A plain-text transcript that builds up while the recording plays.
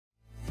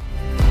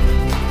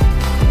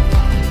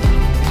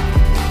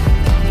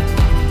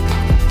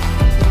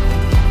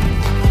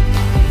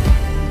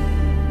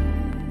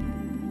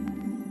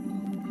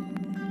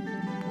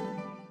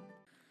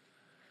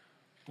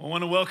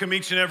Welcome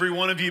each and every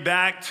one of you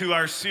back to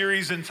our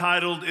series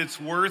entitled It's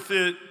Worth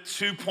It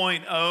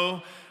 2.0.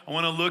 I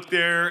want to look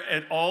there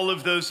at all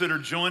of those that are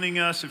joining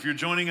us. If you're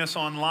joining us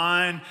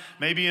online,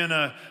 maybe in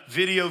a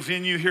video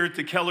venue here at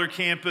the Keller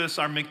campus,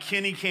 our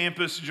McKinney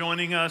campus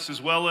joining us,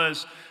 as well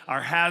as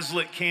our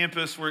Hazlitt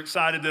campus. We're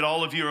excited that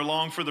all of you are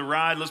along for the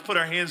ride. Let's put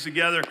our hands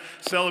together,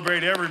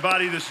 celebrate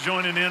everybody that's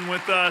joining in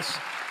with us.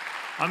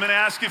 I'm going to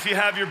ask if you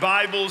have your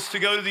Bibles to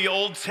go to the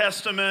Old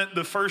Testament,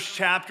 the first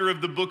chapter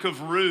of the book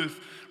of Ruth.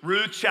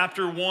 Ruth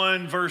chapter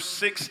 1, verse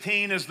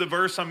 16 is the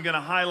verse I'm going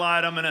to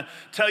highlight. I'm going to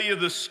tell you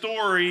the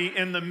story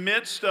in the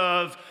midst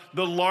of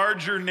the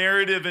larger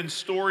narrative and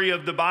story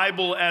of the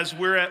Bible as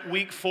we're at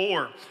week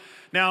 4.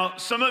 Now,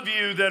 some of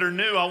you that are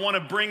new, I want to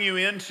bring you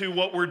into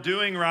what we're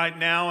doing right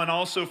now, and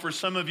also for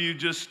some of you,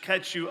 just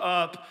catch you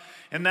up.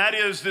 And that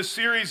is this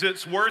series,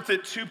 It's Worth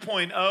It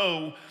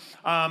 2.0.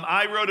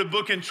 I wrote a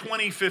book in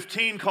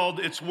 2015 called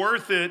It's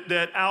Worth It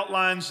that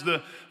outlines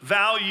the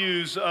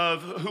values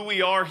of who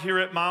we are here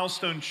at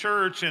Milestone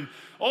Church. And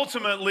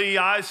ultimately,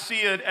 I see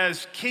it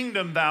as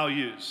kingdom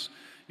values.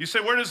 You say,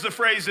 where does the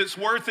phrase "it's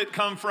worth it"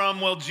 come from?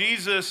 Well,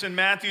 Jesus in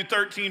Matthew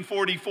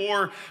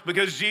 13:44,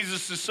 because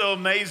Jesus is so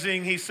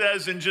amazing, he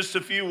says in just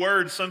a few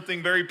words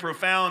something very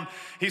profound.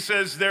 He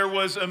says, there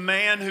was a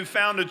man who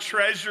found a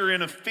treasure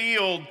in a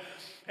field,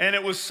 and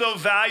it was so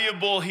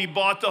valuable, he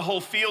bought the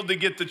whole field to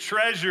get the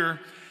treasure.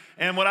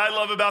 And what I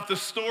love about the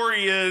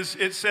story is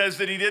it says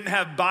that he didn't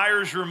have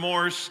buyer's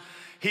remorse.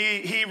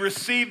 He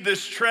received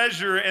this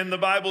treasure, and the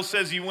Bible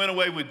says he went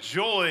away with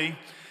joy.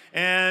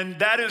 And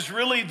that is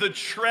really the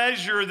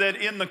treasure that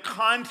in the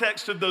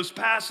context of those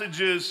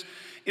passages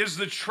is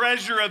the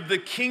treasure of the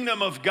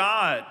kingdom of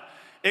God,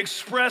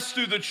 expressed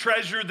through the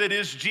treasure that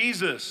is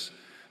Jesus.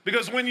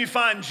 Because when you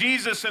find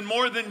Jesus, and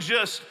more than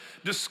just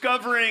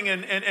discovering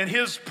and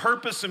his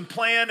purpose and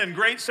plan and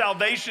great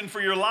salvation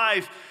for your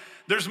life,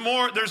 there's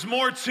more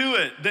to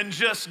it than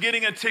just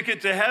getting a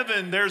ticket to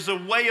heaven. There's a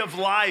way of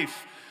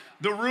life,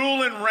 the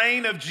rule and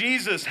reign of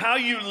Jesus, how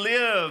you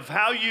live,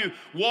 how you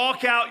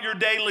walk out your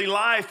daily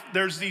life.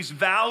 There's these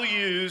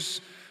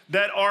values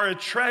that are a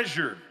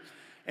treasure.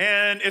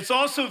 And it's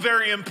also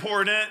very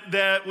important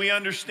that we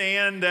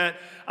understand that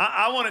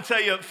I want to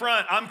tell you up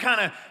front, I'm kind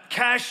of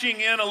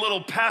cashing in a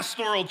little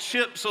pastoral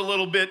chips a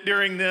little bit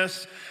during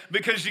this,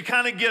 because you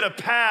kind of get a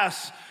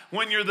pass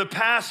when you're the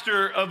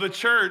pastor of a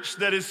church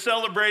that is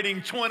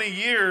celebrating 20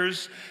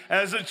 years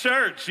as a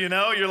church. You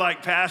know, you're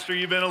like, Pastor,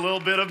 you've been a little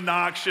bit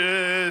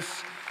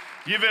obnoxious.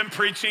 You've been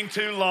preaching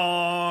too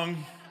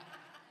long.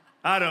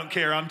 I don't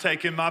care, I'm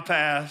taking my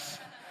pass.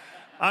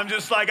 I'm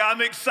just like,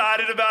 I'm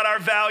excited about our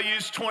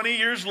values 20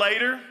 years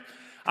later.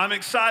 I'm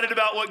excited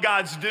about what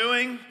God's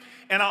doing.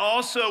 And I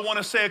also want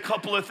to say a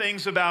couple of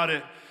things about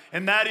it.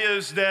 And that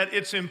is that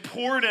it's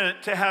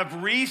important to have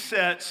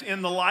resets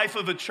in the life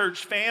of a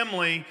church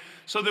family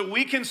so that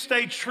we can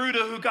stay true to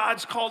who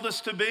God's called us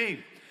to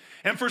be.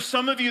 And for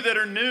some of you that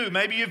are new,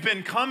 maybe you've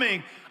been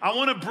coming, I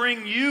want to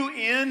bring you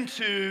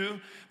into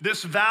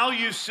this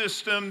value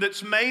system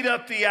that's made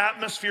up the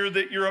atmosphere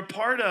that you're a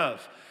part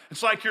of.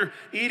 It's like you're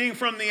eating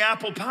from the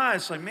apple pie.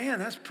 It's like, man,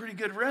 that's a pretty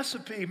good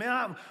recipe.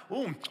 Man,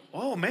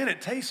 oh man,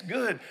 it tastes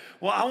good.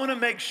 Well, I want to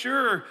make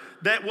sure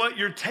that what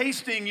you're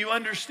tasting, you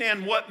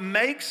understand what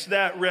makes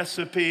that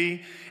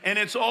recipe, and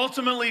it's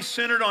ultimately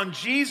centered on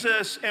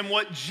Jesus and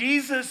what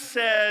Jesus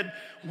said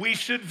we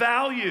should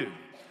value.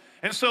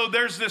 And so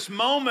there's this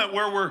moment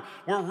where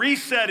we're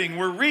resetting,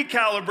 we're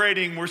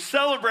recalibrating, we're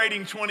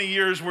celebrating 20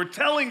 years, we're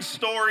telling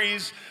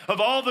stories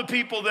of all the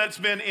people that's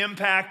been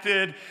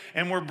impacted,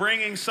 and we're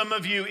bringing some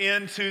of you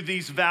into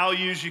these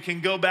values. You can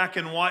go back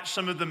and watch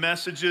some of the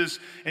messages,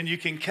 and you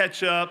can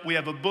catch up. We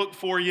have a book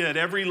for you at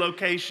every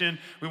location.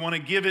 We want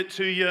to give it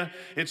to you.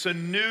 It's a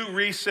new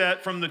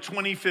reset from the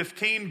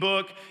 2015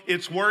 book,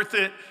 It's Worth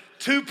It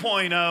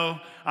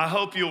 2.0. I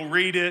hope you'll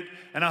read it,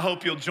 and I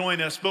hope you'll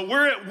join us. But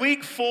we're at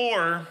week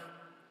 4.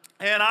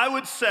 And I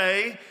would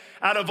say,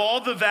 out of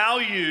all the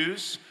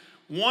values,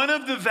 one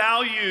of the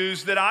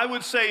values that I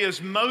would say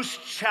is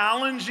most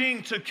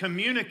challenging to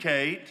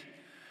communicate,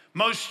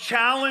 most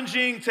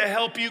challenging to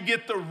help you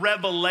get the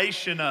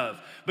revelation of.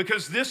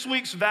 Because this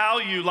week's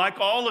value, like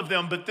all of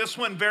them, but this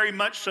one very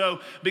much so,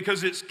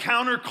 because it's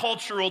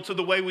countercultural to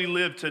the way we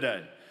live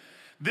today.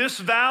 This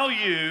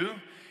value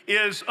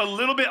is a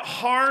little bit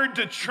hard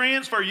to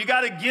transfer. You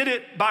got to get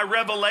it by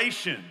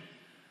revelation.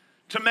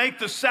 To make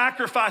the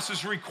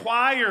sacrifices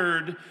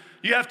required,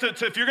 you have to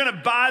if you're gonna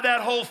buy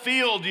that whole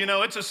field, you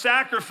know, it's a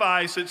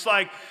sacrifice. It's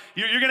like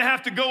you're gonna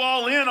have to go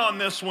all in on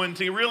this one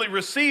to really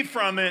receive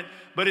from it,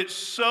 but it's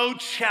so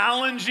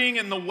challenging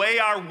in the way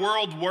our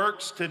world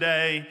works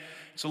today.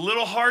 It's a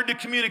little hard to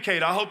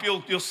communicate. I hope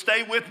you'll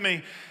stay with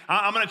me.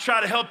 I'm gonna try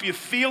to help you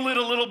feel it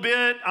a little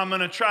bit. I'm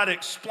gonna try to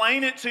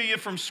explain it to you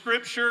from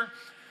Scripture.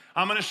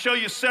 I'm gonna show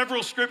you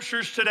several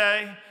scriptures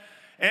today,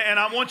 and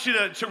I want you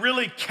to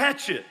really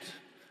catch it.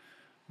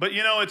 But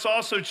you know, it's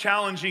also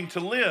challenging to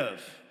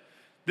live.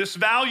 This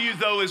value,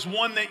 though, is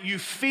one that you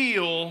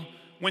feel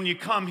when you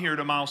come here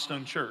to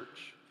Milestone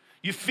Church.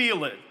 You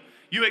feel it.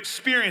 You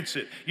experience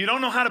it. You don't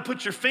know how to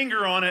put your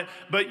finger on it,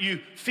 but you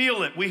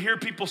feel it. We hear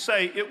people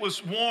say it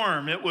was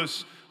warm, it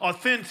was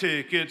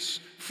authentic, it's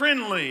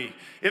friendly,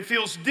 it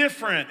feels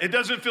different, it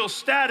doesn't feel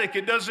static,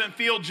 it doesn't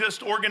feel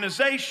just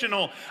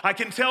organizational. I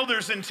can tell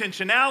there's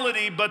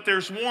intentionality, but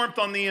there's warmth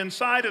on the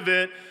inside of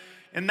it.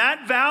 And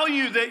that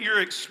value that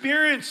you're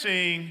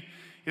experiencing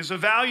is a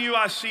value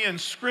I see in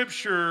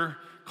Scripture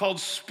called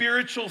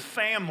spiritual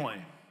family.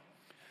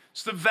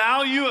 It's the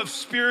value of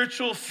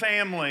spiritual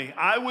family.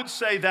 I would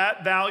say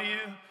that value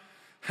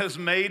has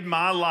made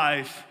my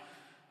life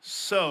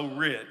so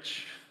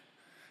rich.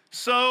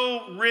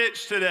 So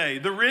rich today.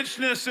 The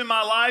richness in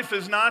my life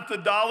is not the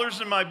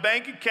dollars in my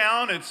bank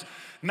account. It's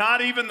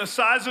not even the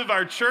size of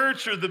our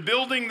church or the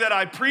building that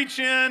I preach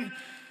in.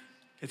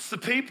 It's the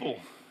people.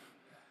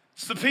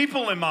 It's the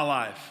people in my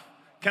life.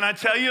 Can I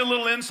tell you a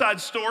little inside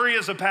story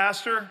as a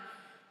pastor?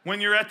 When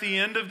you're at the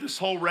end of this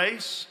whole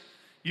race,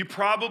 you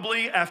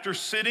probably, after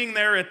sitting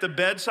there at the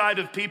bedside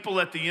of people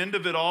at the end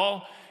of it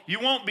all, you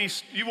won't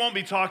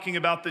be talking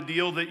about the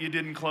deal that you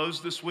didn't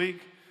close this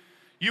week.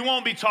 You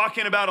won't be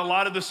talking about a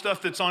lot of the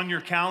stuff that's on your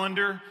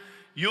calendar.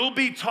 You'll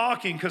be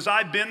talking, because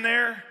I've been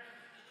there,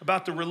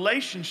 about the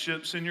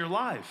relationships in your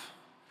life.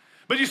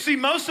 But you see,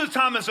 most of the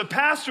time as a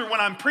pastor,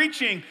 when I'm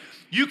preaching,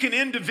 you can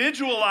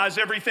individualize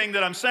everything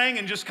that I'm saying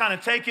and just kind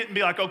of take it and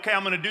be like, okay,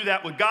 I'm going to do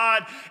that with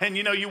God. And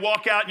you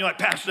walk out and you're like,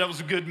 Pastor, that was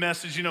a good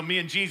message. Me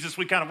and Jesus,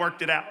 we kind of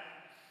worked it out.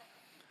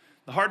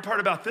 The hard part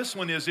about this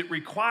one is it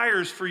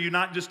requires for you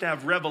not just to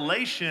have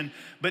revelation,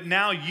 but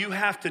now you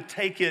have to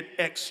take it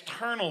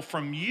external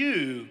from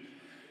you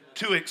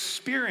to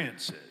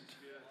experience it.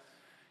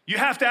 You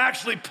have to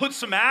actually put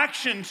some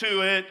action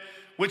to it,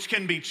 which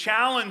can be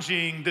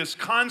challenging, this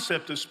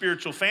concept of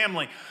spiritual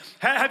family.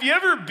 Have you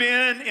ever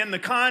been in the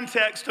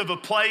context of a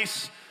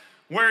place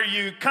where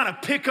you kind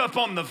of pick up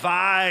on the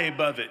vibe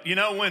of it?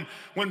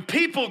 When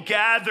people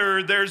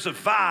gather, there's a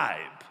vibe.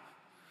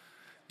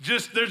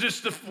 There's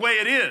just the way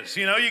it is.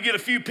 You get a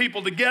few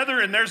people together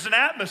and there's an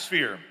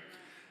atmosphere.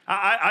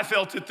 I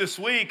felt it this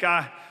week.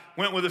 I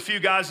went with a few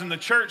guys in the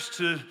church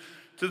to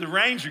the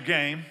Ranger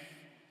game,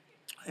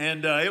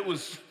 and it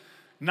was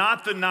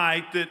not the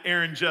night that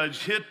Aaron Judge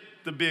hit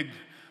the big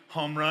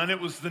home run.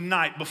 It was the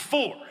night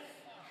before.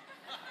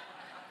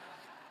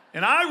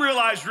 And I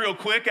realized real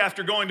quick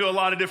after going to a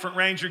lot of different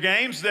Ranger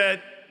games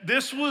that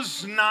this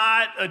was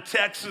not a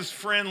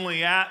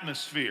Texas-friendly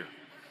atmosphere.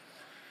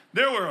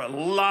 There were a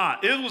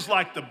lot. It was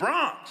like the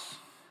Bronx.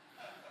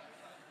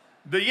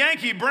 The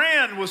Yankee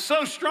brand was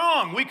so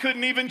strong, we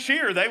couldn't even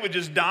cheer. They would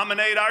just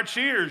dominate our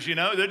cheers,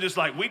 They're just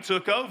like, we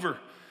took over.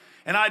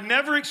 And I'd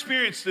never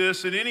experienced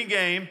this at any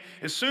game.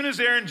 As soon as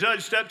Aaron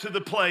Judge stepped to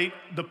the plate,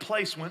 the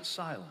place went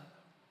silent.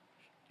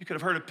 You could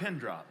have heard a pin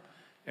drop.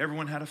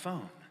 Everyone had a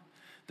phone.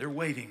 They're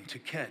waiting to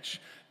catch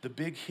the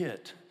big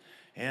hit.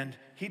 And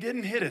he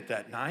didn't hit it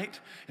that night.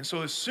 And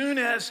so as soon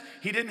as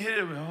he didn't hit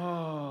it,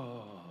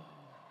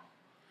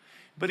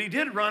 But he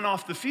did run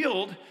off the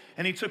field,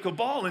 and he took a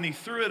ball and he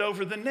threw it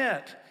over the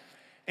net.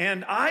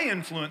 And I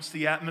influenced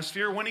the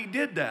atmosphere when he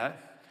did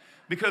that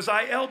because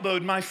I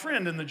elbowed my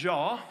friend in the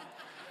jaw.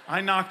 I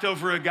knocked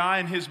over a guy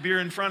and his beer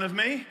in front of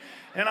me,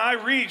 and I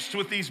reached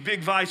with these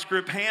big vice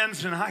grip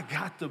hands and I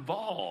got the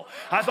ball.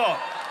 I thought,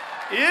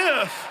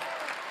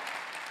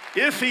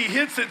 if he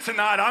hits it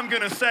tonight, I'm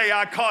gonna say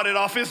I caught it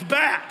off his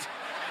bat.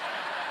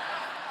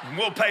 And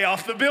we'll pay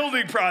off the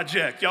building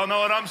project. Y'all know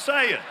what I'm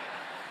saying.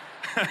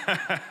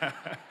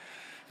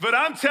 But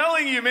I'm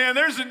telling you, man,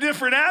 there's a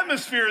different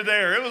atmosphere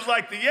there. It was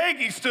like the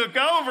Yankees took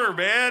over,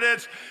 man.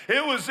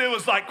 It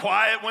was like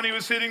quiet when he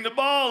was hitting the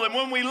ball. And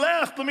when we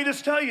left, let me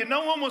just tell you,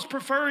 no one was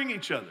preferring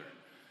each other.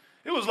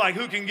 It was like,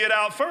 who can get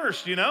out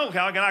first, How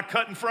can I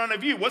cut in front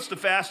of you? What's the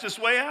fastest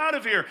way out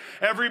of here?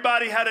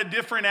 Everybody had a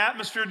different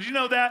atmosphere. Did you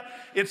know that?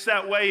 It's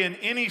that way in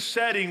any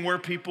setting where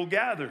people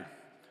gather.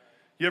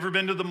 You ever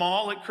been to the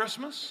mall at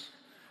Christmas?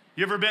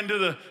 You ever been to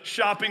the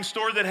shopping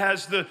store that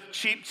has the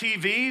cheap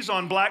TVs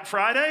on Black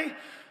Friday?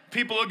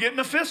 People are getting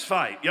a fist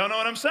fight. Y'all know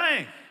what I'm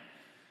saying?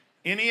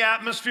 Any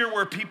atmosphere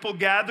where people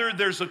gather,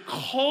 there's a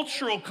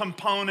cultural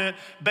component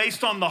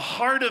based on the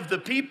heart of the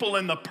people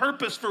and the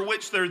purpose for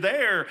which they're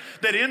there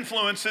that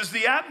influences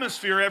the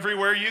atmosphere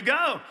everywhere you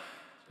go.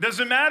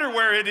 Doesn't matter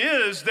where it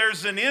is,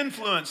 there's an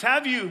influence.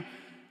 Have you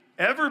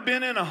ever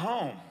been in a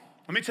home?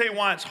 Let me tell you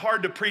why it's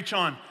hard to preach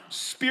on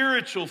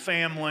spiritual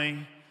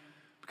family,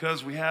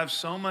 because we have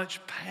so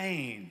much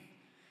pain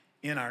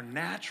in our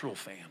natural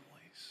families.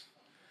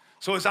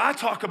 So as I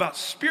talk about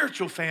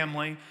spiritual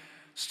family,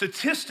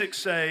 statistics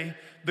say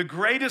the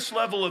greatest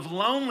level of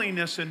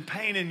loneliness and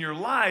pain in your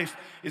life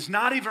is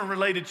not even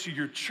related to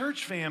your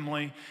church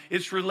family.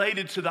 It's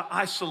related to the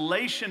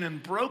isolation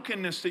and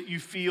brokenness that you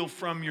feel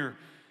from your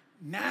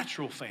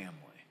natural family.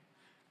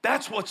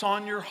 That's what's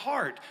on your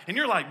heart. And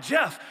you're like,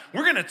 Jeff,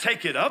 we're gonna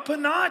take it up a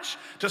notch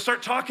to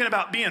start talking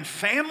about being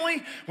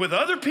family with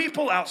other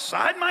people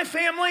outside my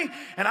family,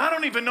 and I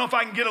don't even know if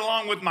I can get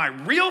along with my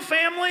real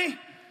family.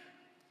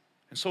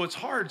 And so it's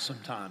hard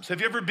sometimes.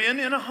 Have you ever been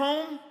in a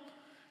home?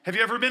 Have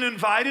you ever been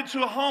invited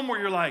to a home where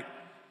you're like,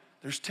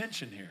 there's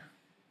tension here?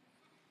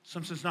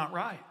 Something's not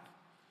right.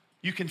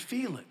 You can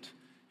feel it.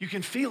 You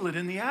can feel it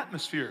in the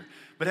atmosphere.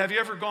 But have you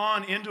ever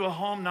gone into a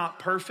home not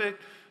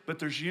perfect, but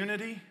there's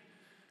unity?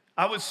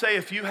 I would say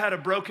if you had a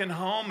broken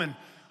home, and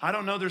I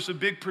don't know, there's a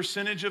big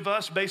percentage of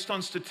us based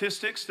on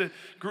statistics that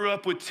grew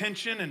up with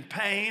tension and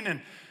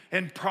pain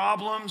and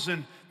problems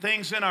and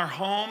things in our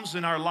homes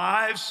and our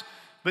lives.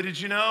 But did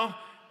you know,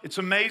 it's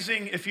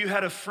amazing if you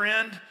had a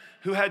friend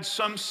who had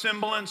some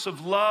semblance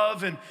of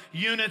love and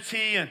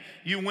unity and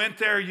you went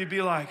there, you'd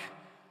be like,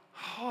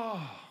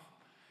 oh,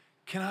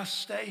 can I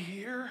stay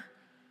here?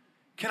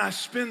 Can I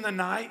spend the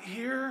night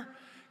here?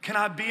 Can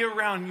I be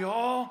around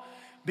y'all?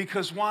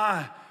 Because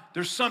why?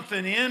 There's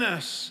something in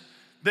us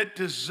that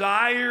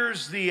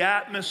desires the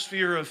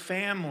atmosphere of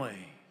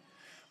family.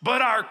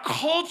 But our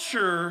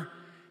culture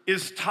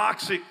is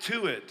toxic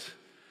to it.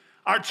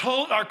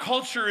 Our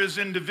culture is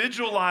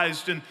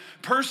individualized and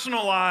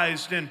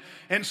personalized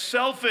and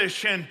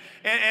selfish and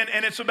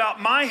it's about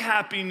my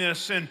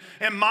happiness and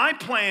my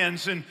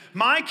plans and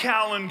my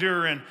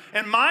calendar and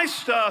my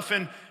stuff.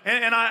 And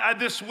I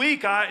this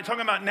week, talking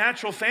about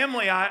natural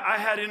family, I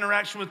had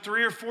interaction with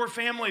 3 or 4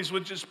 families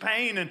with just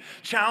pain and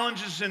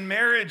challenges in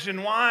marriage.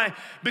 And why?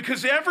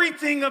 Because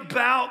everything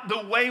about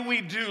the way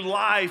we do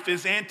life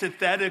is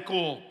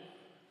antithetical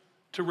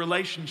to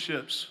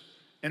relationships.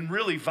 And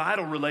really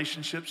vital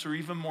relationships are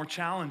even more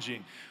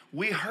challenging.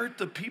 We hurt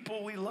the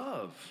people we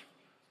love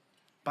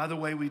by the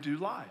way we do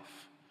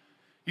life.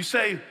 You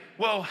say,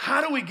 well, how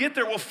do we get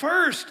there? Well,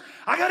 first,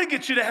 I got to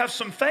get you to have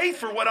some faith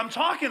for what I'm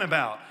talking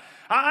about.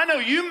 I know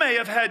you may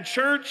have had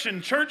church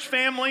and church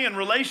family and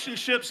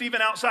relationships even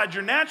outside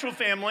your natural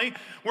family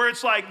where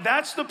it's like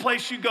that's the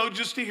place you go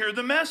just to hear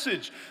the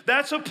message.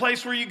 That's a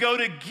place where you go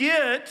to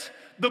get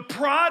the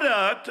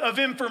product of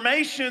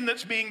information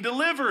that's being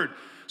delivered.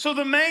 So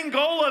the main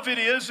goal of it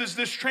is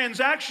this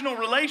transactional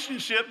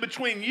relationship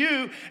between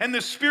you and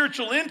this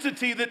spiritual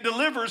entity that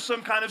delivers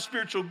some kind of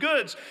spiritual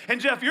goods. And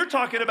Jeff, you're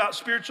talking about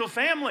spiritual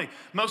family.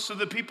 Most of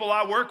the people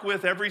I work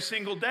with every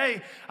single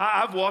day,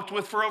 I've walked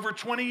with for over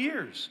 20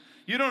 years.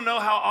 You don't know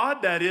how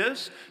odd that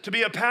is to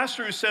be a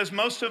pastor who says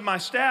most of my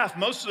staff,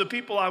 most of the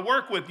people I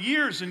work with,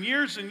 years and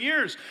years and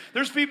years.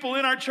 There's people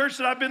in our church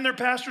that I've been their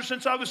pastor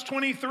since I was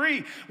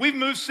 23. We've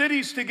moved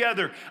cities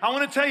together. I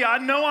want to tell you, I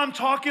know I'm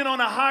talking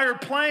on a higher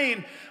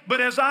plane, but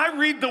as I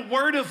read the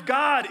Word of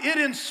God, it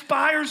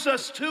inspires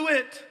us to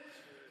it.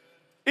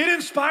 It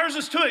inspires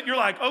us to it. You're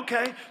like,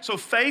 okay, so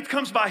faith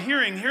comes by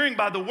hearing, hearing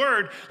by the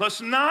Word.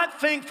 Let's not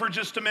think for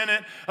just a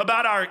minute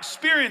about our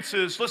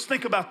experiences. Let's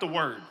think about the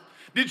Word.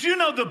 Did you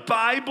know the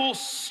Bible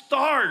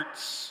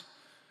starts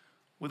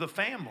with a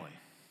family?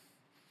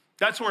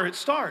 That's where it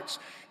starts.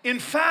 In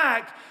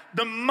fact,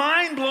 the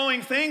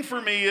mind-blowing thing for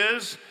me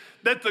is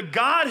that the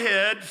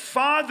Godhead,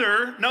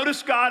 Father,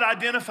 notice God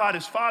identified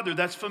as Father.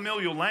 That's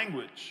familial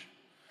language.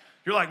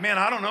 You're like, man,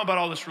 I don't know about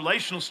all this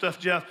relational stuff,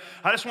 Jeff.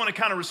 I just want to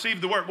kind of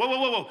receive the word.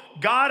 Whoa.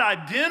 God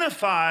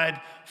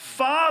identified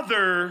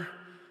Father,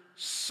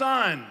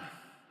 Son.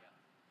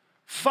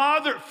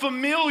 Father,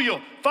 familial,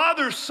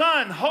 Father,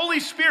 Son, Holy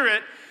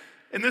Spirit,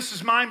 and this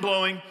is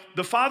mind-blowing,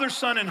 the Father,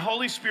 Son, and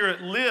Holy Spirit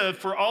lived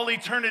for all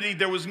eternity.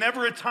 There was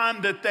never a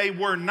time that they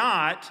were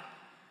not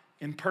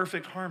in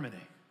perfect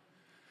harmony.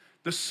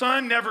 The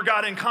Son never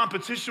got in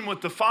competition with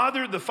the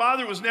Father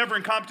was never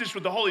in competition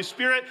with the Holy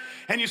Spirit.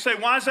 And you say,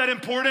 why is that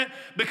important?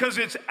 Because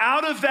it's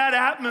out of that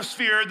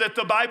atmosphere that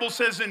the Bible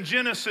says in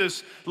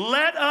Genesis,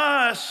 let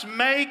us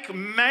make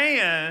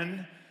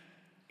man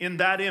in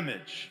that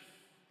image.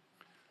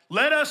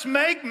 Let us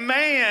make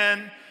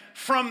man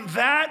from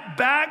that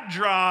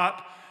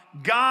backdrop.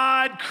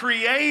 God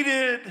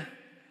created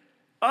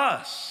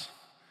us.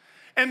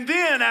 And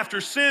then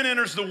after sin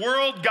enters the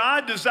world,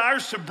 God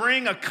desires to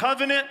bring a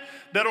covenant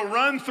that'll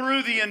run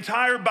through the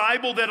entire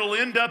Bible that'll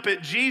end up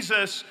at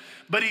Jesus.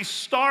 But he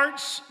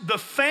starts the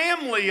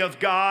family of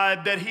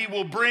God that he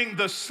will bring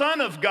the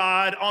Son of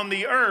God on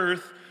the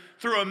earth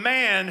through a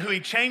man who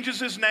he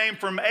changes his name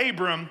from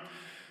Abram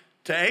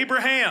to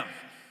Abraham.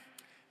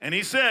 And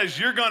he says,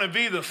 you're going to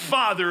be the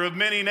father of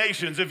many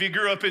nations. If you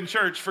grew up in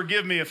church,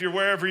 forgive me. If you're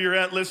wherever you're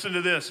at, listen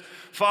to this.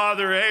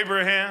 Father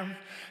Abraham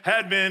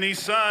had many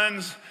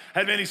sons,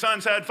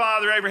 had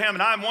Father Abraham,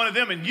 and I'm one of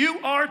them, and you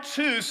are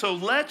too, so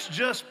let's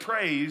just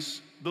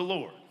praise the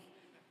Lord.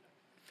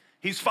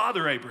 He's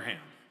Father Abraham.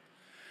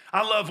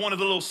 I love one of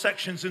the little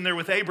sections in there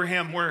with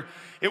Abraham where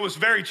it was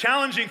very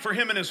challenging for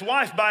him and his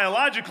wife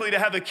biologically to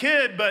have a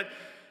kid, but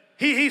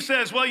he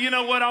says, well, you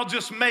know what, I'll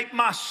just make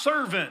my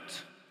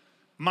servant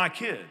my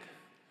kid.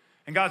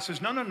 And God says,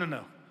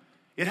 no.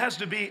 It has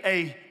to be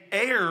an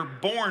heir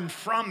born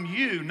from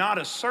you, not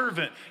a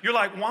servant. You're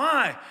like,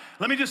 why?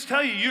 Let me just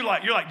tell you, you're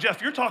like, Jeff,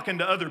 you're talking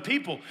to other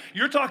people.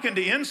 You're talking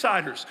to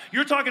insiders.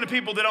 You're talking to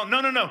people that don't,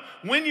 no.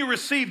 When you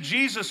receive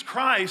Jesus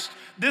Christ,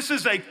 this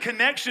is a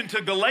connection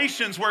to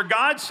Galatians where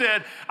God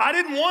said, I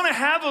didn't want to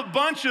have a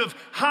bunch of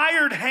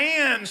hired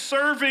hands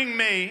serving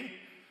me.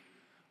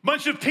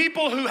 Bunch of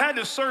people who had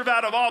to serve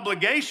out of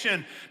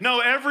obligation. No,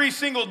 every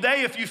single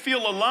day if you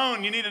feel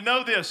alone, you need to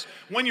know this.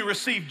 When you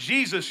receive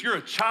Jesus, you're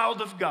a child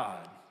of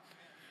God.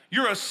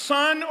 You're a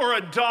son or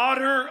a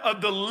daughter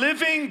of the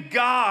living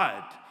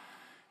God.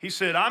 He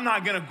said, I'm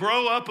not gonna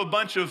grow up a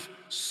bunch of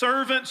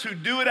servants who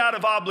do it out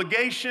of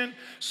obligation,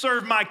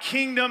 serve my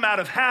kingdom out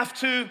of have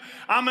to.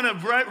 I'm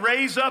gonna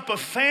raise up a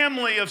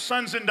family of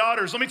sons and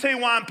daughters. Let me tell you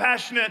why I'm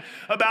passionate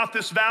about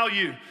this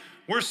value.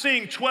 We're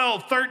seeing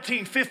 12,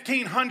 13,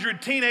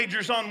 1,500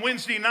 teenagers on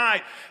Wednesday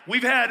night.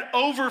 We've had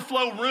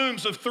overflow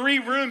rooms of 3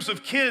 rooms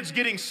of kids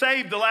getting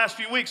saved the last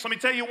few weeks. Let me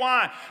tell you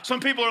why.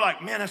 Some people are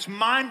like, man, that's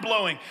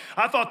mind-blowing.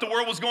 I thought the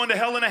world was going to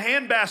hell in a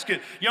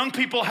handbasket. Young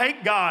people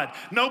hate God.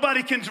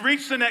 Nobody can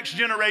reach the next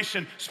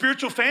generation.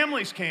 Spiritual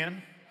families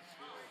can.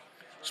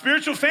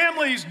 Spiritual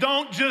families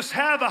don't just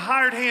have a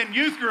hired hand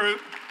youth group.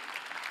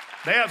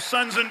 They have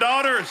sons and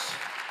daughters.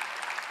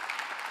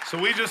 So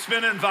we just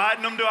been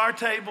inviting them to our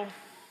table.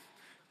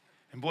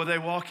 And boy, they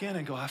walk in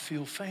and go, I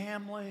feel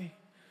family.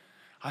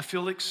 I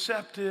feel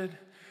accepted.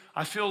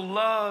 I feel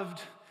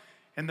loved.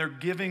 And they're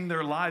giving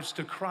their lives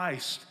to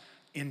Christ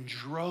in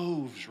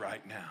droves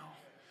right now.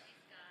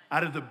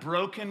 Out of the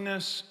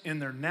brokenness in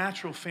their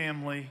natural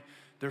family,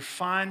 they're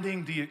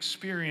finding the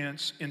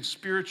experience in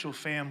spiritual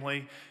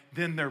family.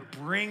 Then they're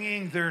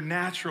bringing their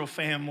natural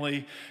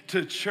family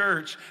to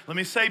church. Let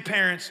me say,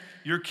 parents,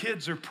 your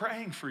kids are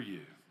praying for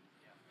you.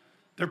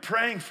 They're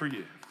praying for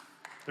you.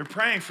 They're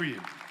praying for you.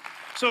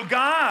 So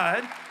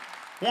God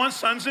wants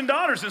sons and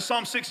daughters. In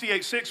Psalm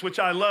 68:6, which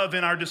I love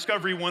in our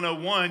Discovery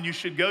 101, you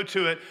should go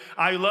to it.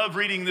 I love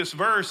reading this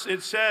verse.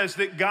 It says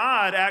that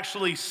God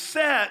actually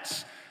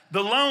sets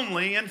the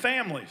lonely in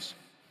families.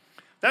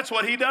 That's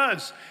what he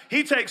does.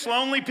 He takes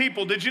lonely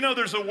people. Did you know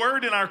there's a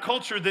word in our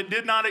culture that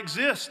did not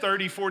exist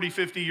 30, 40,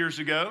 50 years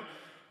ago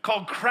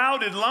called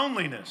crowded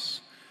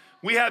loneliness?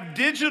 We have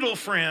digital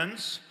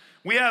friends.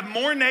 We have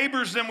more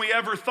neighbors than we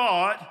ever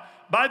thought.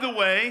 By the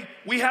way,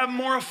 we have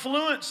more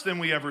affluence than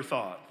we ever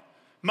thought.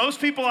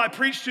 Most people I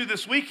preached to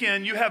this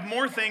weekend, you have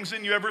more things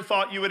than you ever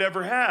thought you would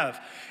ever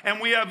have.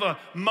 And we have a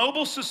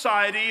mobile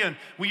society, and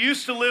we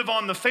used to live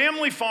on the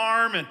family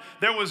farm, and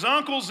there was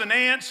uncles and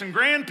aunts and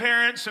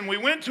grandparents, and we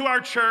went to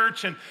our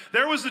church, and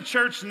there was the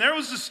church, and there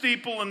was the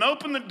steeple, and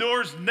opened the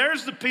doors, and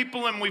there's the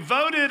people, and we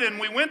voted, and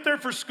we went there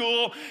for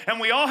school, and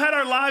we all had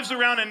our lives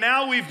around, and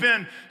now we've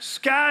been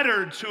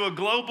scattered to a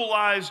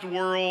globalized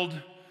world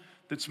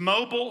that's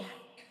mobile,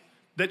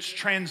 that's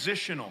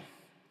transitional.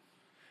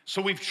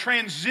 So we've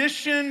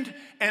transitioned,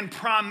 and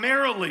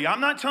primarily, I'm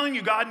not telling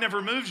you God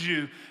never moves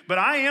you, but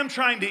I am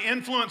trying to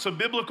influence a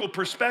biblical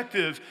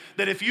perspective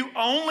that if you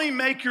only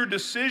make your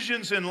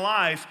decisions in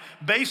life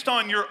based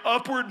on your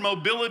upward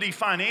mobility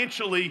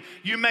financially,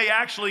 you may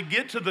actually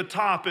get to the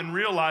top and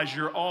realize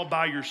you're all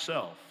by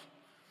yourself.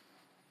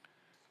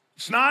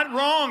 It's not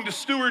wrong to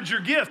steward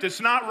your gift.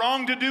 It's not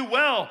wrong to do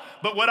well.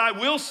 But what I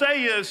will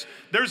say is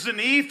there's an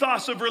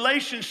ethos of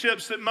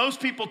relationships that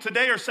most people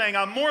today are saying,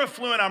 I'm more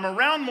affluent, I'm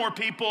around more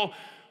people,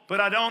 but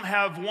I don't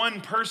have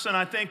one person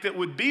I think that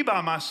would be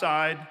by my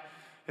side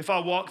if I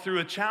walk through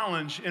a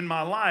challenge in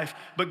my life.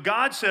 But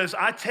God says,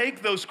 I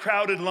take those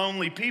crowded,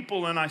 lonely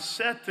people and I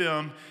set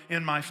them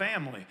in my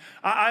family.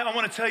 I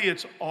want to tell you,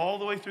 it's all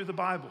the way through the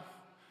Bible.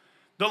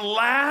 The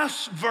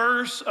last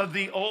verse of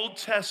the Old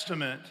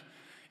Testament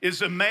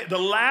the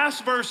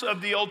last verse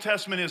of the Old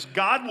Testament is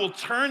God will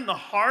turn the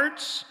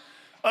hearts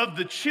of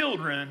the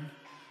children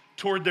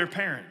toward their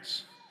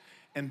parents.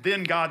 And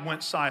then God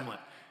went silent.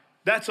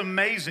 That's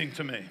amazing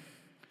to me.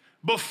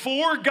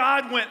 Before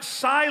God went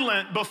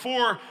silent,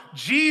 before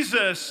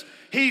Jesus,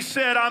 he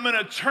said, I'm going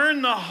to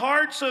turn the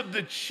hearts of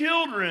the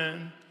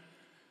children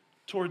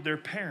toward their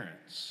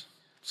parents.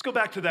 Let's go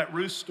back to that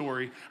Ruth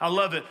story. I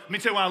love it. Let me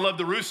tell you why I love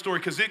the Ruth story,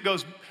 because it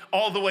goes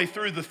all the way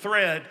through the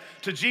thread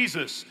to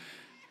Jesus.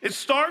 It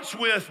starts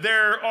with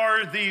there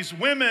are these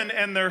women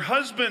and their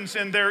husbands,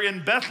 and they're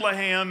in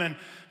Bethlehem. And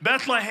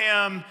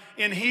Bethlehem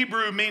in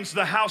Hebrew means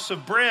the house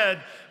of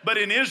bread, but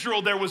in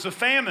Israel there was a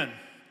famine.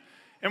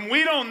 And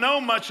we don't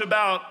know much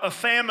about a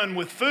famine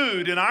with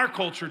food in our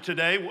culture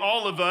today.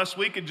 All of us,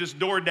 we could just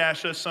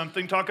DoorDash us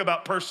something. Talk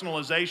about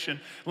personalization.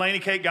 Lainey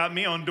Kate got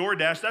me on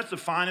DoorDash. That's the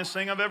finest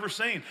thing I've ever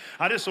seen.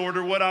 I just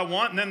order what I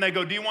want, and then they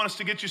go, do you want us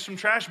to get you some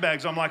trash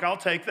bags? I'm like, I'll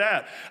take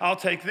that. I'll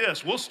take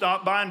this. We'll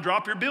stop by and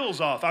drop your bills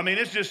off. I mean,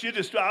 it's just,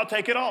 I'll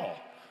take it all.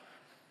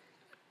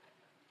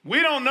 We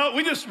don't know.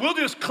 We'll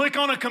just click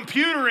on a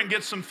computer and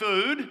get some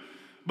food.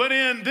 But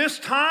in this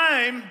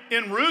time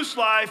in Ruth's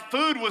life,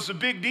 food was a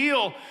big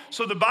deal.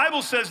 So the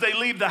Bible says they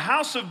leave the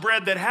house of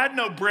bread that had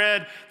no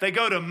bread. They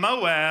go to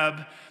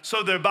Moab.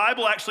 So the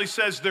Bible actually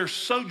says they're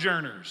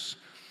sojourners.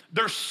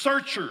 They're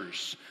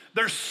searchers.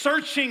 They're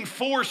searching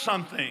for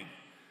something.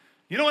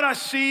 You know what I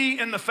see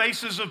in the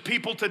faces of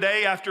people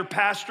today after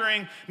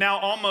pastoring now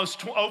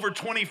almost over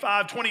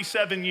 25,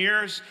 27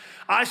 years?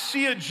 I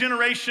see a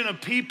generation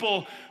of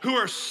people who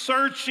are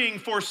searching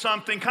for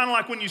something, kind of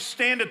like when you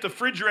stand at the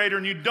refrigerator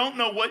and you don't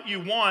know what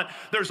you want.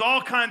 There's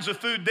all kinds of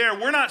food there.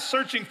 We're not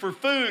searching for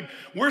food.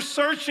 We're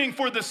searching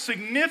for the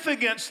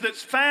significance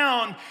that's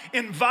found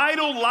in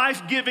vital,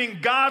 life-giving,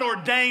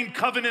 God-ordained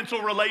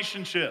covenantal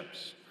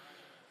relationships.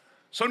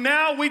 So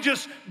now we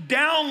just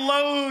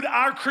download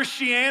our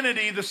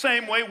Christianity the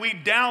same way we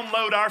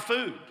download our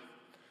food,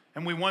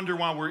 and we wonder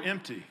why we're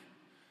empty.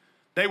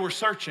 They were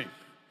searching.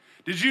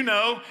 Did you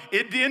know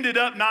it ended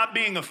up not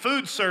being a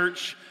food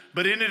search,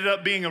 but it ended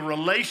up being a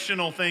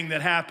relational thing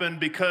that happened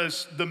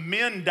because the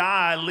men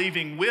die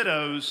leaving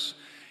widows,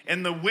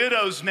 and the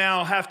widows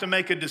now have to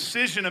make a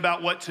decision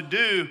about what to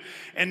do.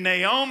 And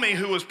Naomi,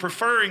 who was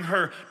preferring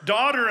her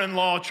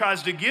daughter-in-law,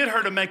 tries to get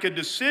her to make a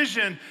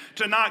decision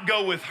to not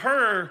go with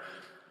her,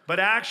 but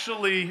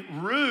actually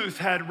Ruth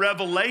had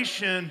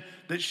revelation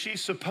that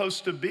she's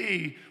supposed to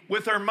be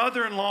with her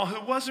mother-in-law,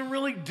 who wasn't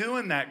really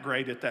doing that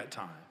great at that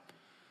time.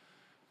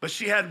 But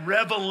she had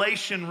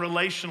revelation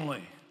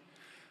relationally.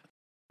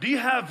 Do you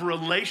have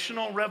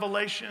relational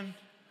revelation?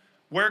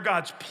 Where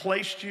God's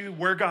placed you,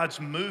 where God's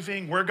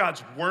moving, where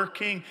God's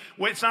working.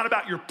 Well, it's not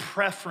about your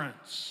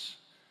preference.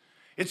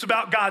 It's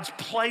about God's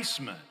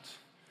placement.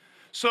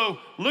 So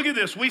look at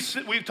this. We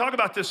talk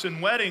about this in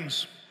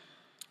weddings,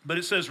 but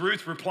it says,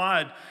 Ruth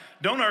replied,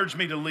 "Don't urge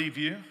me to leave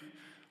you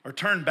or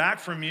turn back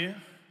from you.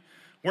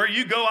 Where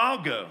you go,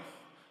 I'll go.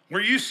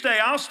 Where you stay,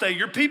 I'll stay.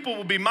 Your people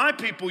will be my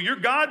people. Your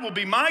God will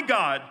be my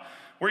God.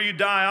 Where you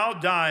die, I'll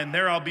die, and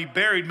there I'll be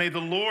buried. May the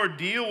Lord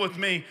deal with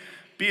me,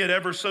 be it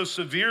ever so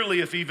severely,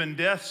 if even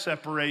death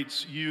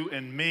separates you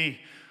and me."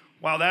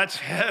 Wow, that's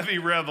heavy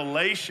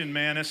revelation,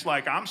 man. It's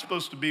like, I'm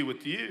supposed to be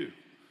with you.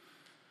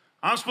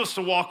 I'm supposed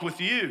to walk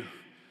with you.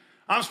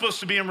 I'm supposed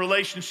to be in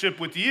relationship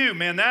with you.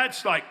 Man,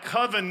 that's like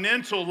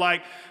covenantal,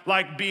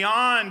 like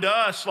beyond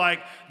us.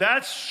 Like,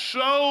 that's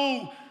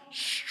so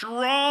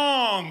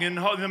strong in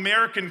the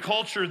American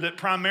culture that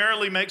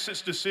primarily makes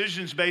its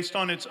decisions based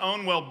on its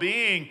own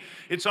well-being,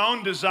 its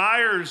own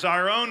desires,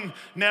 our own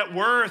net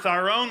worth,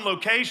 our own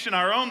location,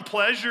 our own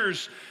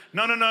pleasures.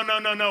 No.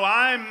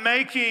 I'm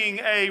making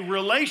a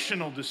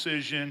relational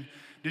decision.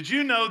 Did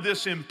you know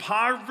this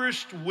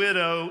impoverished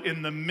widow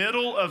in the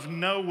middle of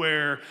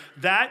nowhere,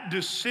 that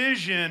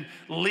decision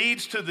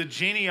leads to the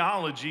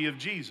genealogy of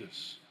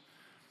Jesus?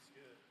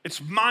 It's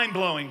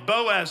mind-blowing.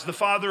 Boaz, the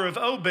father of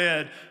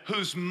Obed,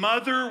 whose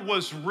mother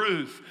was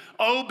Ruth.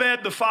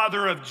 Obed, the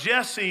father of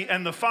Jesse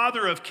and the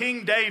father of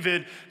King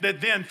David,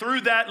 that then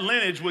through that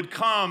lineage would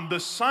come the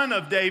son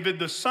of David,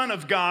 the son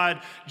of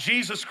God,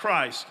 Jesus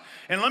Christ.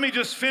 And let me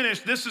just finish.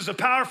 This is a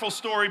powerful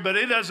story, but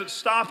it doesn't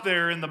stop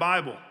there in the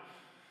Bible.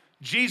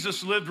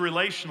 Jesus lived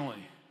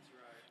relationally.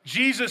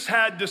 Jesus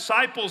had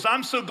disciples.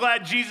 I'm so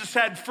glad Jesus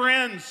had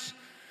friends.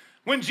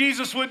 When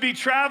Jesus would be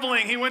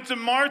traveling, he went to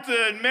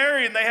Martha and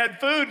Mary and they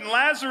had food, and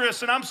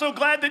Lazarus, and I'm so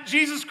glad that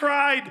Jesus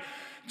cried.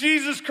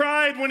 Jesus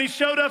cried when he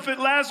showed up at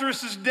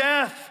Lazarus'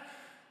 death.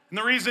 And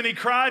the reason he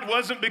cried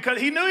wasn't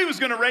because he knew he was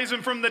going to raise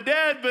him from the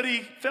dead, but he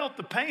felt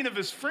the pain of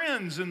his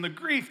friends and the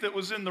grief that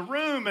was in the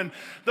room. And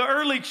the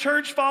early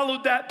church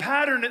followed that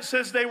pattern. It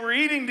says they were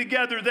eating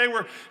together. They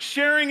were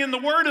sharing in the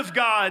Word of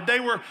God.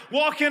 They were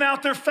walking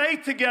out their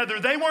faith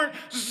together. They weren't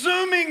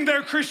Zooming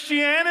their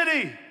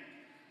Christianity.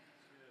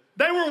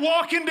 They were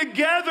walking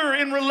together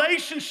in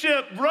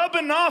relationship,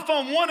 rubbing off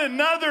on one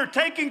another,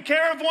 taking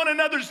care of one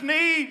another's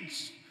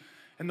needs.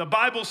 And the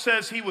Bible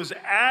says he was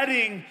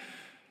adding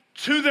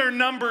to their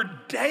number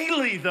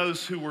daily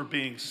those who were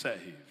being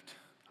saved.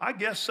 I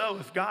guess so.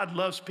 If God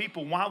loves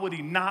people, why would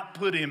he not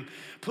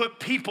put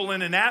people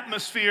in an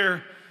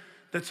atmosphere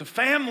that's a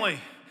family?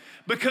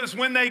 Because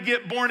when they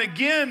get born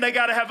again, they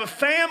got to have a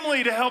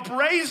family to help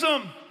raise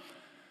them.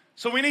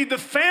 So we need the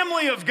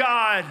family of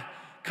God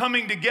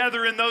coming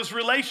together in those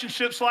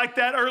relationships like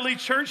that early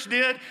church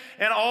did.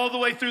 And all the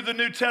way through the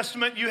New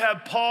Testament, you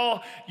have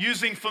Paul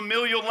using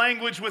familial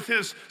language with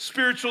his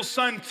spiritual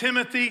son,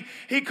 Timothy.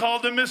 He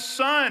called him his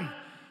son.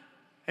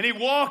 And they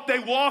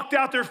walked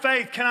out their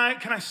faith. Can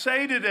I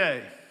say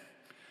today,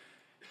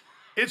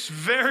 it's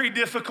very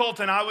difficult,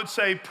 and I would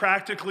say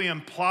practically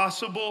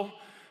impossible,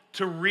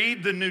 to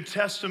read the New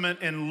Testament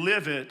and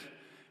live it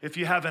if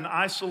you have an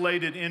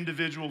isolated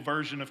individual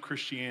version of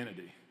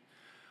Christianity.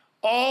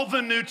 All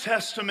the New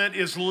Testament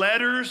is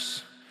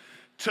letters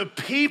to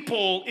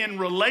people in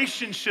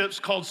relationships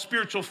called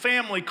spiritual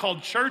family,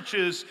 called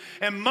churches,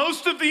 and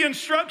most of the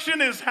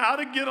instruction is how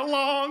to get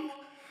along,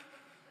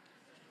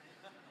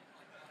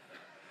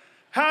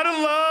 how to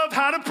love,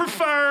 how to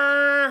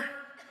prefer.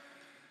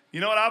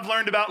 You know what I've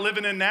learned about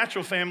living in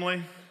natural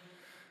family?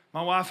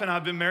 My wife and I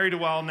have been married a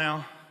while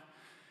now.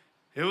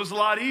 It was a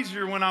lot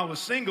easier when I was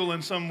single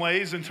in some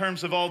ways in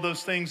terms of all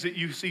those things that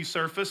you see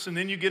surface, and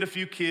then you get a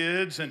few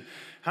kids, and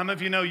how many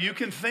of you know you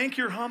can think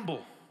you're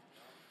humble?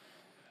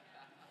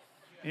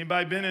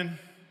 Anybody been in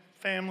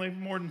family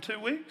more than 2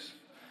 weeks?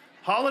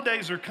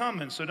 Holidays are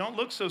coming, so don't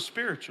look so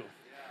spiritual.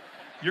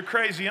 Your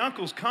crazy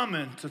uncle's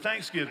coming to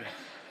Thanksgiving.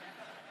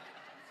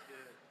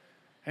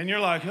 And you're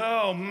like,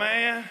 oh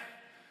man,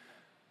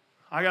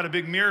 I got a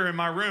big mirror in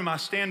my room. I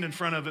stand in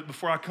front of it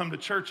before I come to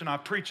church and I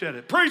preach at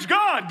it. Praise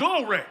God,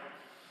 glory.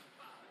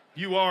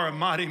 You are a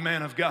mighty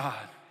man of God.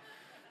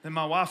 Then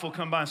my wife will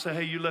come by and say,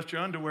 hey, you left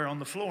your underwear on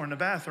the floor in the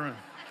bathroom.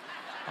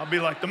 I'll be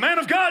like, the man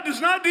of God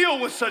does not deal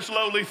with such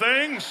lowly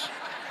things.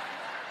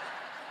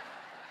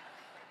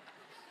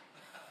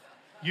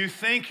 You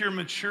think you're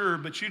mature,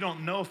 but you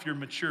don't know if you're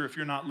mature if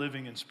you're not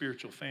living in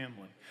spiritual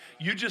family.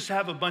 You just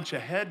have a bunch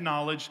of head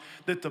knowledge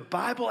that the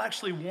Bible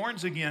actually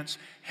warns against.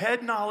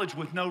 Head knowledge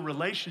with no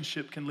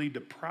relationship can lead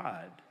to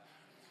pride.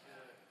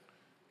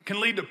 Can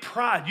lead to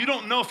pride. You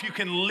don't know if you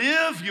can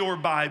live your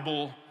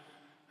Bible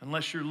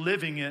unless you're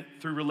living it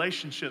through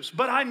relationships.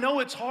 But I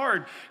know it's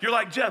hard. You're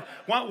like, Jeff,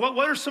 what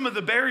are some of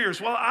the barriers?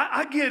 Well,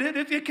 I get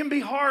it. It can be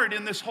hard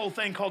in this whole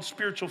thing called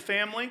spiritual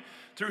family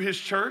through his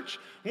church.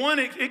 One,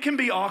 it can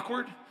be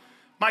awkward.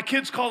 My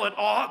kids call it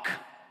awk.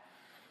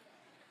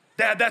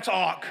 Dad, that's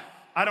awk.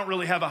 I don't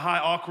really have a high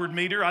awkward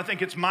meter. I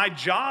think it's my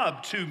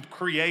job to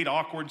create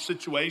awkward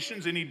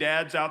situations. Any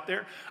dads out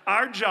there?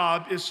 Our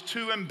job is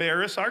to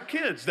embarrass our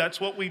kids. That's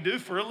what we do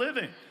for a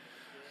living.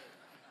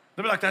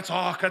 They'll be like, that's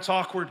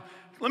awkward.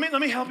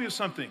 Let me help you with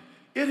something.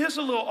 It is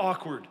a little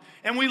awkward.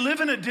 And we live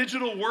in a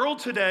digital world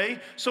today,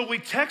 so we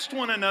text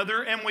one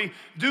another and we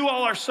do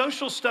all our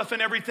social stuff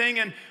and everything,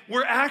 and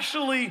we're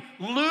actually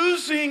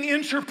losing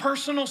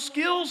interpersonal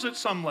skills at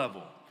some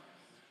level.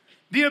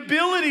 The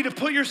ability to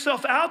put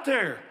yourself out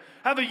there.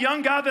 I have a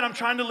young guy that I'm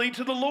trying to lead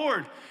to the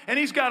Lord, and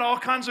he's got all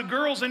kinds of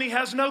girls and he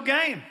has no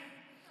game.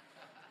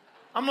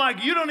 I'm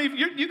like, you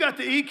got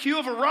the EQ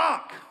of a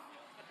rock.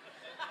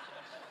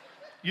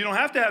 You don't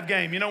have to have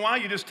game. You know why?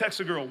 You just text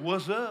a girl,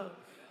 what's up?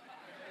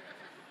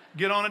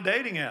 Get on a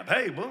dating app.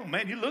 Hey, boom,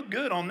 man, you look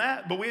good on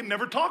that, but we had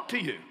never talked to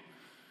you.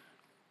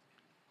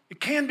 It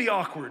can be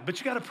awkward, but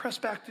you got to press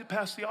back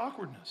past the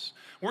awkwardness.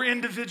 We're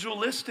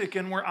individualistic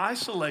and we're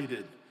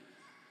isolated.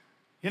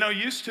 You know,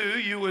 used to,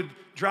 you would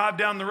drive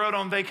down the road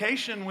on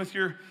vacation with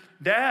your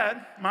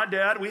dad. My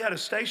dad, we had a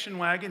station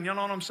wagon. You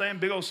know what I'm saying?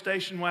 Big old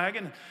station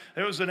wagon.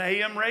 There was an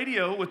AM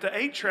radio with the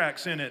 8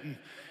 tracks in it. And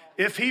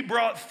if he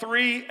brought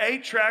 3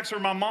 8 tracks or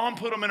my mom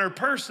put them in her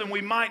purse, then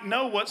we might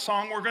know what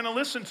song we're going to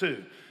listen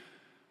to.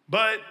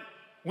 But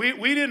we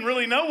didn't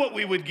really know what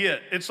we would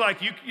get. It's like,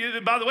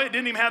 by the way, it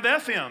didn't even have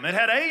FM. It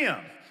had AM.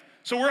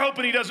 So we're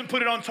hoping he doesn't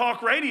put it on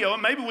talk radio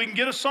and maybe we can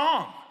get a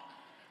song.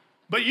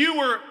 But you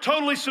were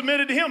totally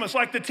submitted to him. It's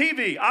like the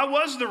TV. I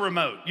was the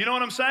remote. You know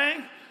what I'm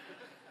saying?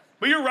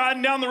 But you're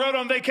riding down the road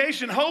on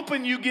vacation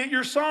hoping you get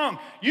your song.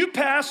 You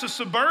pass a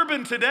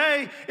Suburban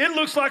today, it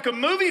looks like a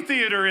movie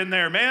theater in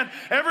there, man.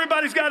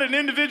 Everybody's got an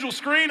individual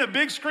screen, a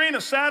big screen,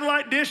 a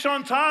satellite dish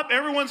on top.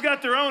 Everyone's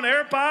got their own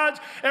AirPods.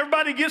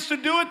 Everybody gets to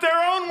do it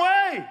their own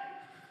way.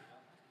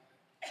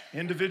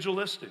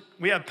 Individualistic.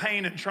 We have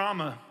pain and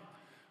trauma.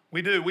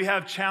 We do. We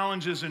have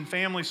challenges in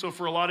family, so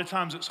for a lot of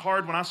times it's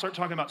hard. When I start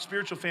talking about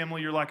spiritual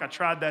family, you're like, I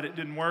tried that, it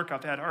didn't work.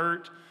 I've had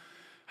hurt.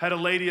 Had a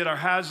lady at our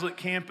Hazlitt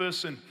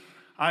campus, and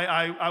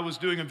I was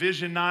doing a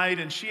vision night,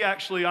 and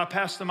I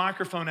passed the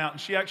microphone out,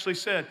 and she actually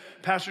said,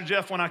 Pastor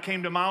Jeff, when I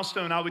came to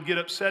Milestone, I would get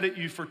upset at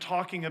you for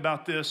talking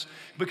about this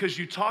because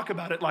you talk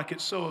about it like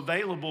it's so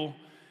available,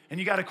 and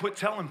you got to quit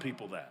telling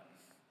people that.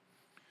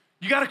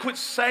 You got to quit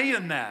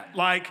saying that.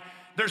 Like,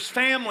 there's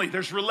family,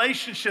 there's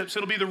relationships,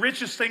 it'll be the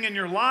richest thing in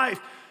your life.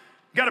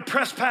 You got to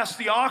press past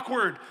the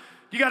awkward.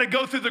 You got to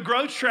go through the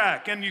growth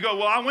track, and you go,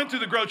 well, I went through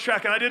the growth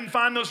track, and I didn't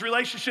find those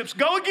relationships.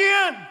 Go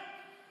again.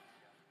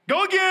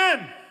 Go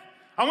again.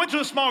 I went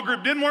to a small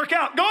group, didn't work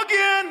out. Go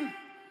again.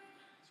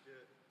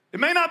 It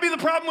may not be the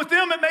problem with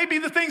them. It may be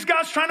the things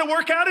God's trying to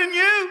work out in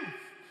you.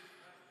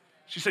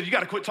 She said, you got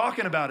to quit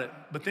talking about it.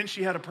 But then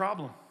she had a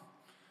problem.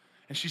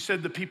 And she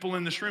said, the people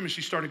in this room, and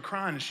she started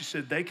crying, and she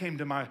said, they came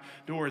to my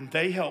door, and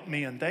they helped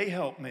me, and they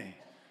helped me.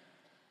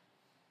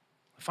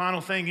 The final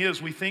thing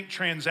is we think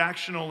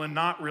transactional and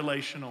not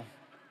relational.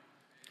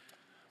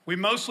 We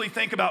mostly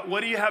think about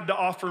what do you have to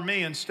offer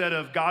me instead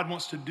of God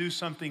wants to do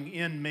something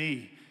in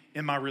me,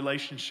 in my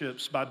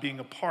relationships by being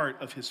a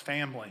part of his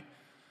family.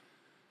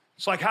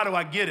 It's like, how do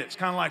I get it? It's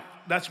kind of like,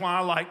 that's why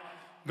I like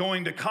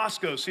going to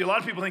Costco. See, a lot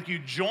of people think you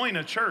join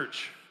a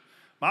church.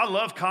 I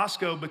love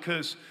Costco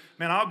because,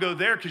 man, I'll go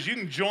there because you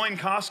can join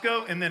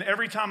Costco and then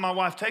every time my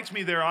wife takes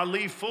me there, I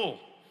leave full.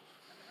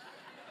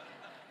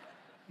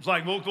 It's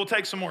like, we'll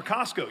take some more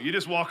Costco. You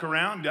just walk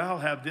around, I'll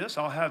have this,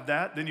 I'll have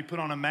that. Then you put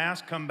on a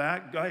mask, come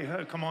back,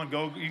 hey, come on,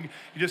 go. You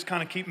just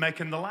kind of keep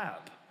making the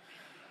lap.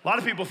 A lot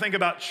of people think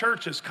about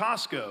church as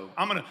Costco.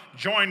 I'm going to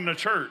join the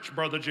church,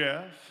 Brother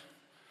Jeff.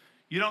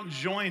 You don't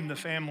join the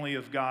family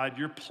of God.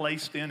 You're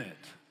placed in it.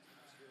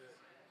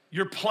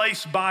 You're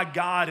placed by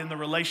God in the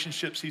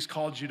relationships he's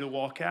called you to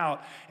walk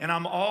out. And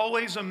I'm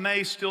always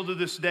amazed still to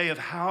this day of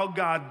how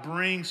God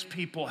brings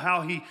people,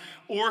 how he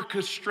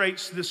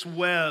orchestrates this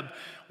web.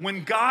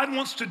 When God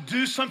wants to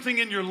do something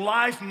in your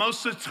life,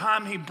 most of the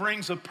time he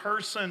brings a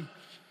person.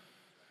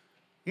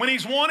 When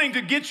he's wanting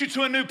to get you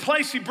to a new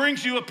place, he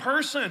brings you a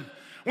person.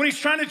 When he's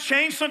trying to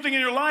change something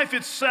in your life,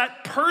 it's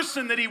that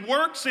person that he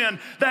works in,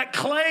 that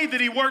clay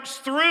that he works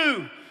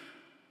through.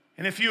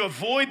 And if you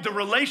avoid the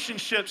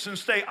relationships and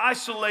stay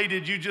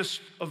isolated, you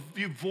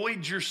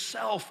void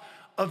yourself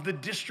of the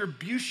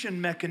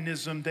distribution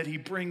mechanism that he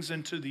brings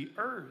into the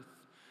earth.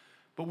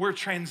 But we're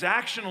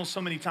transactional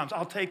so many times.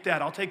 I'll take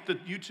that. I'll take the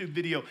YouTube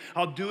video.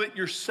 I'll do it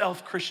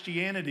yourself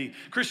Christianity.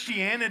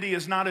 Christianity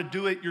is not a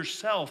do it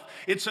yourself.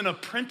 It's an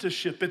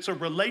apprenticeship. It's a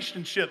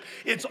relationship.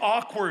 It's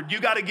awkward.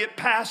 You got to get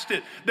past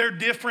it. They're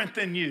different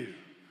than you.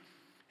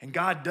 And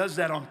God does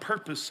that on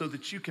purpose so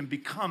that you can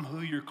become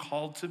who you're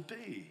called to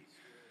be.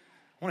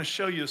 I want to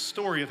show you a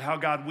story of how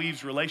God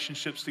weaves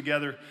relationships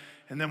together,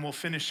 and then we'll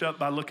finish up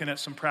by looking at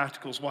some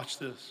practicals. Watch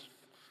this.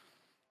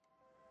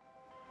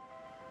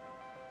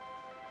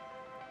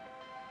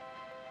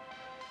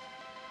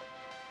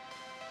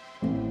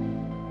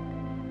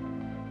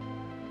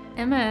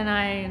 Emma and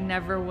I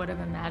never would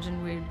have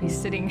imagined we'd be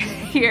sitting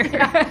here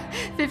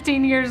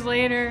 15 years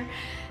later,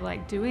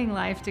 like doing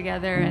life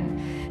together.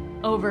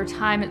 And over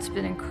time, it's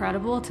been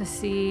incredible to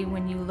see.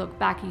 When you look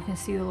back, you can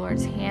see the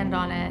Lord's hand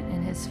on it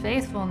and his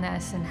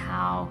faithfulness, and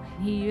how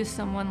he used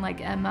someone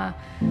like Emma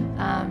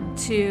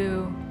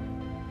to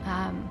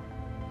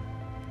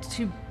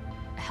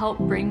help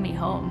bring me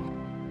home.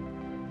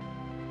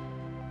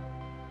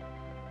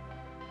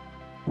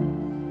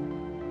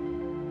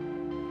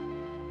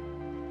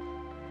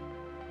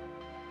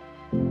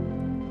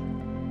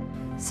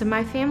 So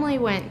my family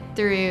went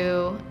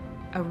through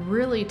a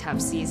really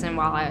tough season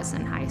while I was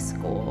in high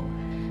school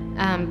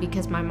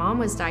because my mom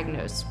was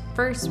diagnosed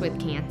first with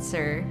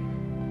cancer.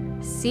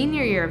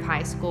 Senior year of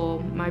high school,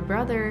 my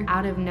brother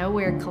out of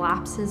nowhere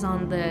collapses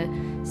on the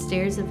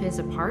stairs of his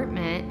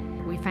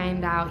apartment. We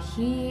find out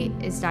he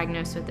is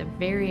diagnosed with a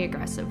very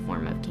aggressive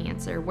form of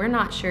cancer. We're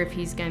not sure if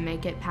he's gonna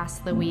make it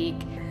past the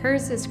week.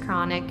 Hers is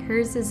chronic,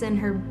 hers is in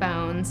her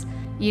bones,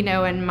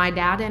 and my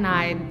dad and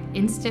I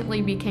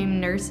instantly became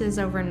nurses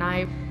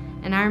overnight.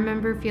 And I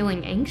remember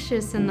feeling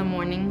anxious in the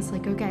mornings,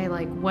 like, okay,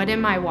 what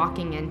am I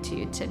walking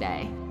into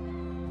today?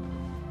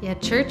 Yeah,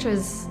 church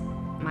was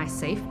my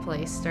safe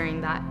place during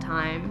that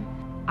time.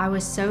 I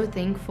was so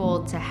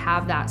thankful to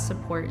have that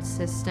support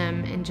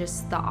system and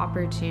just the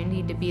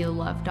opportunity to be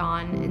loved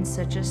on in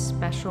such a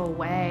special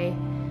way.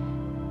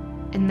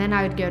 And then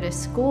I would go to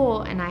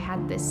school, and I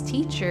had this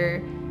teacher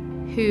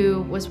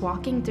who was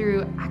walking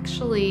through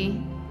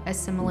actually a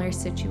similar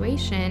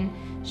situation.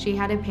 She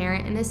had a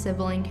parent and a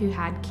sibling who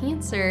had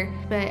cancer,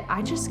 but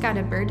I just got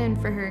a burden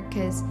for her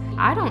because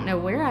I don't know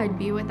where I'd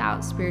be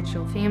without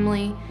spiritual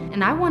family.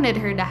 And I wanted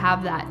her to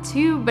have that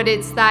too, but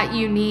it's that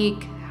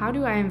unique, how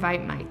do I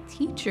invite my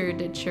teacher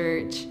to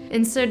church?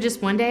 And so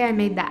just one day I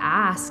made the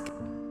ask.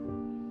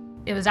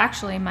 It was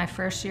actually my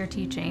first year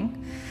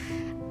teaching.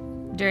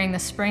 During the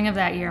spring of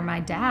that year, my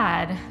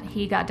dad,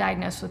 he got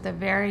diagnosed with a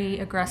very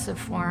aggressive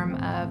form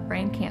of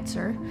brain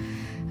cancer.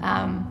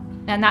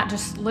 And that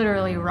just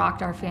literally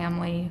rocked our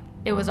family.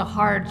 It was a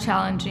hard,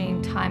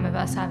 challenging time of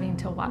us having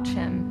to watch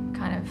him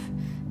kind of,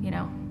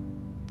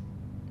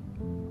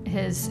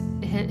 his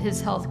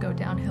health go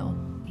downhill.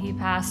 He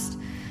passed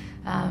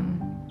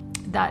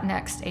that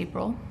next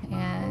April,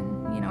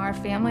 and our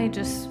family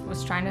just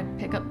was trying to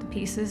pick up the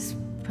pieces,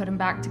 put them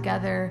back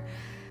together.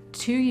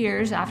 2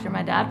 years after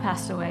my dad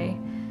passed away,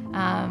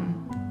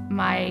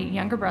 my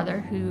younger brother,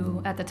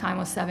 who at the time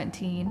was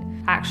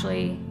 17,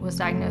 actually was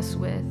diagnosed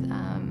with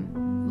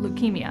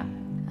leukemia.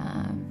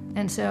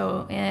 And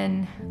so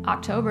in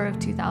October of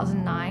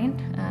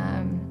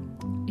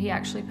 2009, he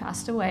actually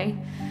passed away.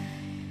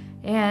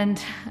 And,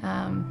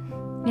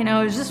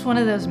 it was just one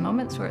of those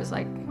moments where it's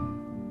like,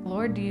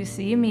 Lord, do you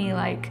see me?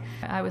 Like,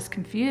 I was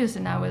confused,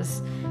 and I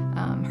was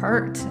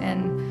hurt,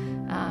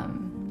 and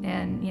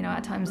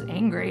at times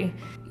angry.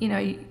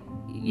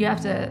 You have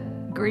to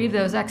grieve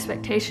those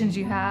expectations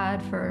you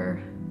had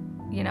for,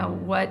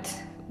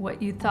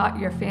 what you thought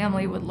your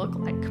family would look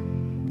like.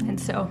 And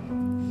so,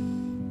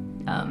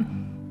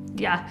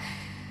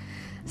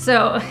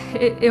 so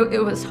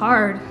it was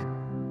hard.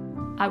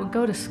 I would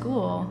go to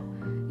school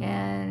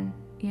and,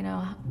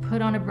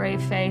 put on a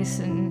brave face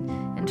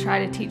and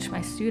try to teach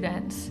my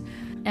students.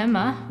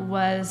 Emma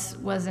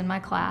was in my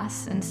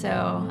class, and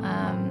so,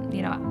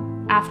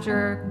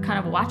 after kind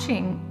of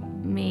watching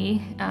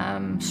me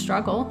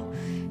struggle,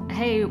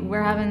 hey,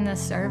 we're having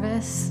this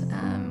service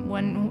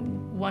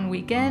one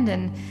weekend,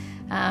 and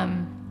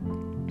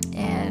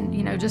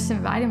just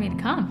invited me to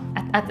come.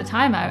 At the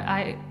time,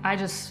 I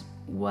just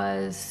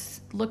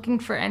was looking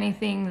for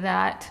anything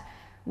that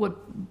would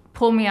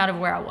pull me out of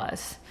where I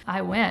was.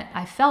 I went.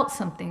 I felt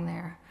something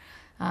there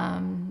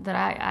that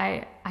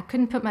I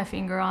couldn't put my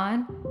finger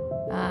on.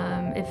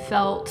 It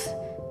felt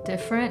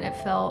different. It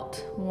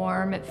felt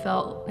warm. It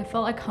felt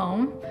like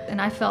home,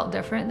 and I felt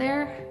different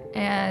there.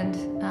 And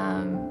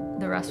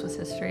the rest was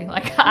history.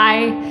 Like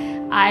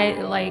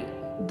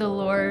the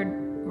Lord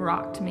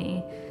rocked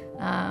me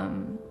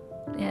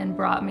and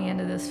brought me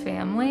into this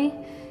family,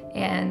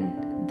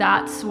 and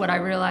that's what I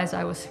realized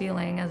I was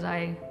feeling as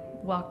I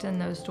walked in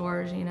those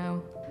doors.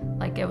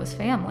 Like it was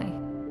family.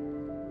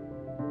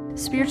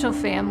 Spiritual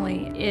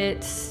family,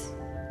 it's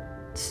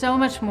so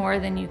much more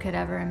than you could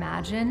ever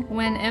imagine.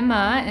 When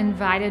Emma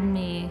invited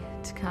me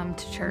to come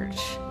to church,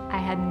 I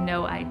had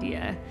no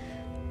idea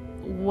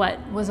what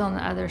was on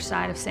the other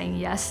side of saying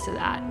yes to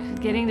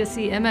that. Getting to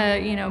see Emma,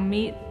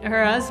 meet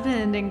her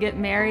husband and get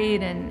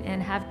married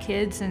and have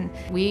kids. And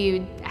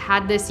we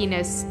had this,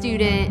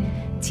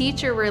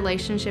 student-teacher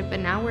relationship, but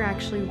now we're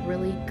actually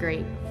really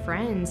great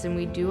friends and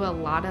we do a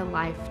lot of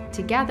life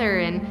together.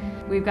 And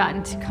we've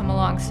gotten to come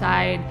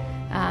alongside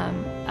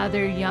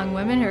other young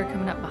women who are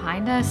coming up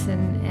behind us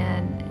and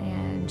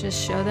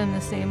just show them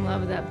the same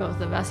love that both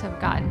of us have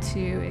gotten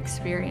to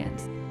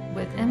experience.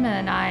 With Emma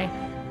and I,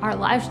 our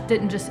lives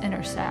didn't just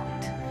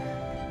intersect,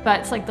 but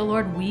it's like the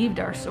Lord weaved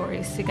our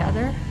stories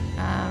together.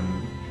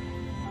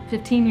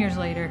 15 years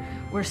later,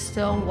 we're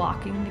still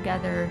walking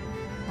together,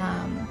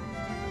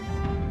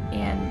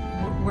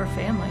 and we're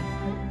family.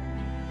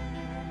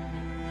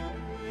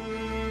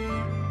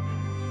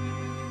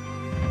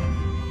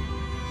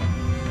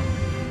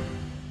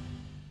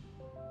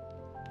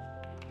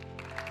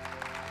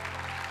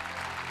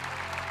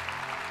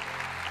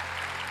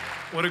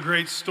 What a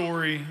great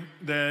story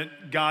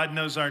that God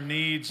knows our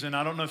needs. And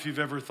I don't know if you've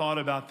ever thought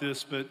about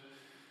this, but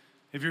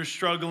if you're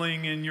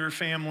struggling in your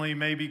family,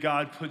 maybe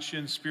God puts you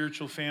in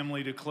spiritual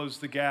family to close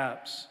the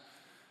gaps.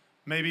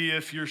 Maybe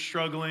if you're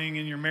struggling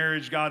in your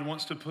marriage, God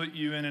wants to put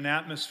you in an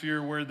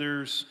atmosphere where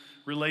there's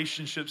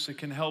relationships that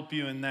can help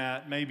you in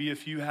that. Maybe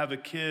if you have a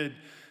kid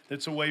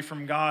that's away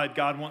from God,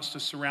 God wants to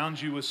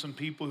surround you with some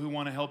people who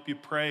want to help you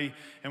pray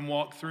and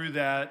walk through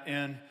that.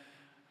 And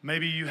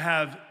maybe you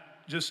have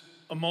just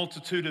a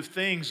multitude of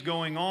things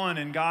going on,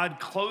 and God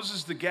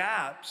closes the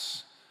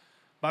gaps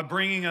by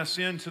bringing us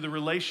into the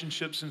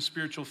relationships and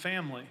spiritual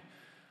family.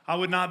 I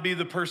would not be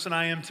the person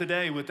I am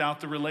today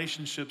without the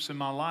relationships in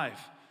my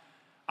life.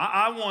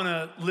 I want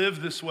to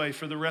live this way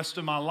for the rest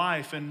of my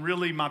life, and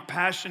really my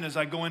passion as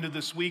I go into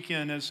this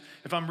weekend is,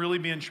 if I'm really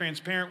being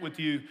transparent with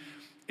you,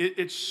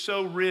 it's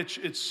so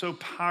rich, it's so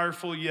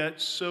powerful, yet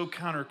so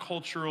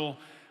countercultural.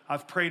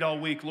 I've prayed all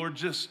week, Lord,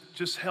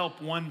 just help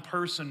one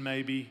person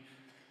maybe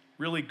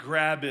really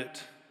grab it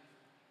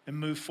and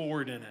move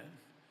forward in it.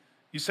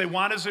 You say,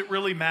 why does it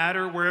really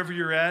matter wherever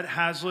you're at,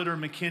 Hazlitt or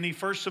McKinney?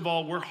 First of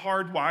all, we're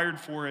hardwired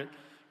for it.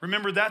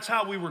 Remember, that's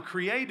how we were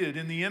created,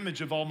 in the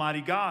image of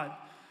Almighty God.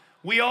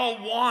 We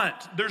all want,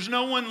 there's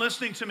no one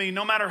listening to me,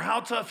 no matter how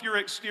tough your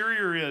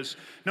exterior is,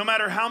 no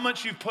matter how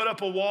much you've put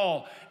up a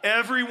wall,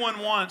 everyone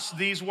wants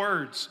these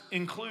words: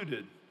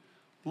 included,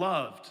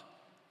 loved,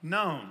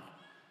 known,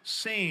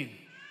 seen,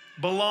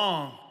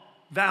 belong,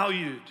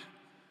 valued.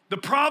 The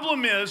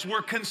problem is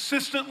we're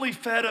consistently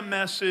fed a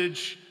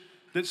message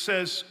that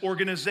says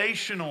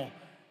organizational,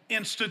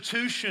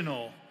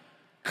 institutional,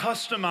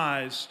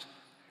 customized,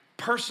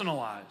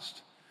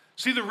 personalized.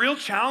 See, the real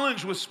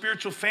challenge with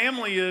spiritual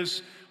family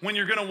is when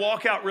you're going to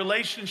walk out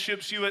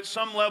relationships, you at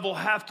some level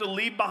have to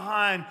leave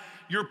behind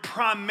your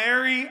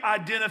primary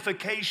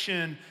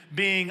identification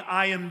being,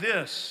 I am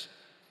this,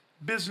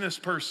 business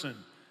person,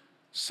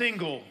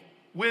 single,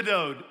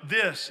 widowed,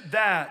 this,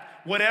 that,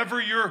 whatever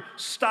your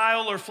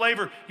style or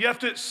flavor. You have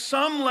to at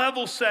some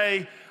level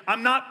say,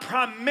 I'm not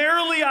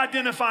primarily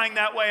identifying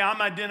that way.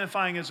 I'm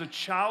identifying as a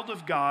child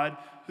of God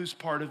who's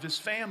part of his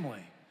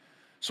family.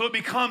 So it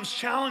becomes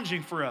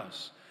challenging for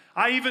us.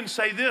 I even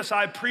say this,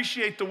 I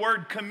appreciate the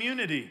word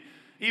community.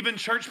 Even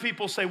church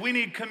people say we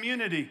need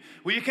community.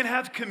 Well, you can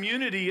have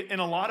community in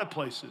a lot of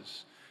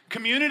places.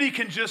 Community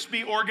can just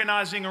be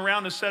organizing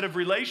around a set of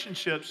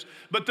relationships,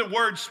 but the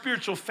word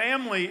spiritual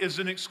family is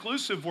an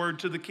exclusive word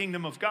to the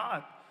kingdom of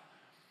God.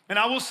 And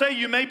I will say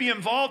you may be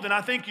involved, and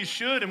I think you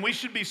should, and we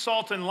should be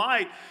salt and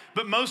light,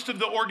 but most of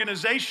the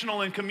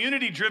organizational and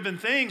community-driven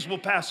things will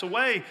pass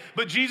away.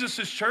 But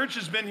Jesus' church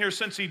has been here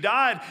since he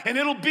died, and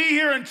it'll be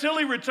here until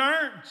he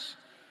returns.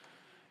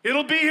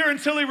 It'll be here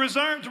until he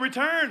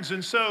returns.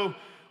 And so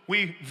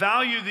we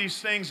value these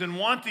things and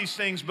want these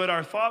things, but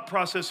our thought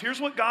process,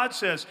 here's what God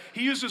says.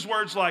 He uses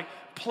words like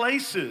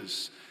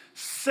places,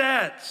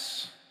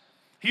 sets.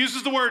 He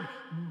uses the word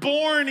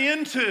born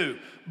into,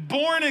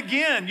 born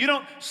again. You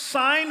don't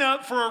sign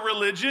up for a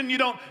religion. You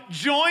don't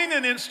join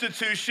an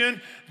institution.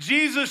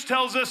 Jesus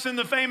tells us in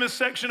the famous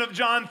section of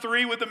John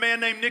 3 with a man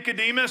named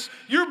Nicodemus,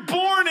 you're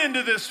born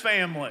into this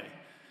family.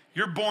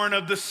 You're born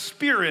of the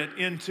Spirit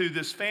into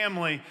this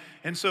family.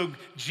 And so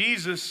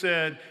Jesus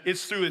said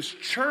it's through his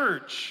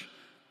church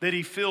that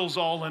he fills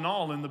all in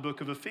all in the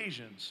book of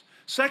Ephesians.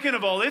 Second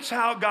of all, it's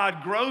how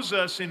God grows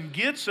us and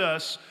gets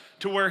us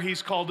to where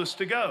he's called us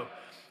to go.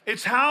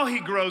 It's how he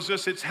grows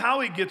us. It's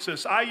how he gets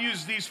us. I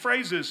use these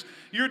phrases.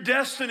 Your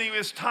destiny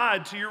is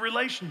tied to your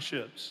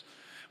relationships.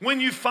 When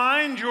you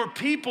find your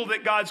people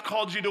that God's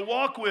called you to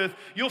walk with,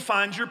 you'll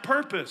find your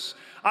purpose.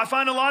 I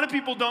find a lot of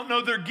people don't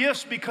know their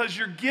gifts because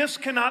your gifts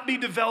cannot be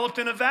developed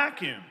in a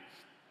vacuum.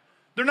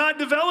 They're not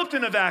developed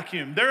in a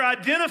vacuum. They're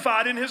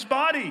identified in his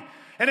body.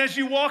 And as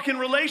you walk in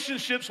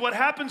relationships, what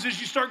happens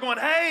is you start going,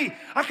 hey,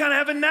 I kind of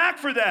have a knack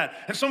for that.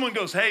 And someone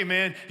goes, hey,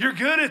 man, you're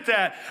good at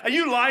that.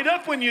 You light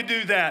up when you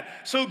do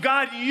that. So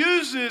God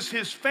uses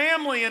his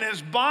family and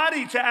his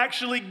body to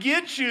actually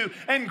get you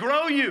and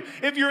grow you.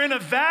 If you're in a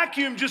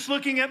vacuum just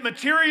looking at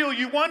material,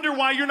 you wonder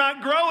why you're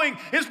not growing.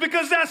 It's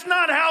because that's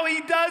not how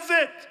he does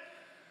it.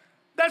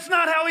 That's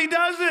not how he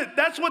does it.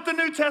 That's what the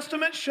New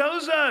Testament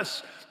shows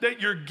us,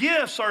 that your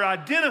gifts are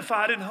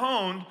identified and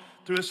honed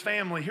through his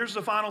family. Here's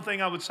the final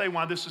thing I would say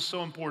why this is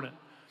so important.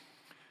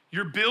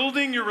 You're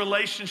building your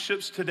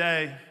relationships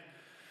today.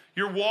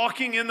 You're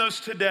walking in those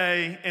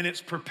today, and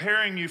it's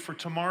preparing you for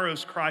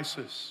tomorrow's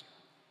crisis.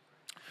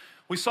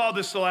 We saw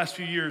this the last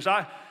few years.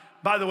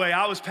 By the way,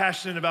 I was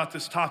passionate about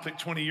this topic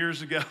 20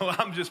 years ago.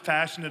 I'm just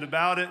passionate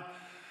about it.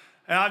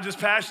 And I'm just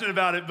passionate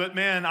about it. But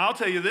man, I'll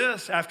tell you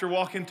this, after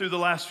walking through the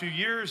last few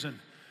years and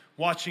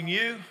watching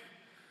you,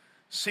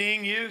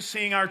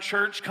 seeing our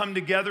church come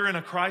together in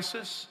a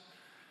crisis.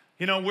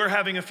 You know, we're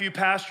having a few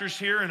pastors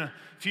here in a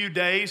few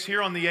days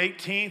here on the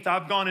 18th.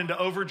 I've gone into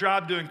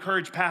overdrive to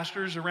encourage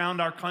pastors around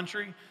our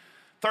country.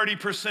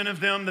 30% of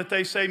them that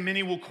they say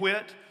many will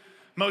quit.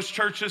 Most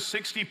churches,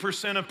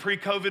 60% of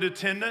pre-COVID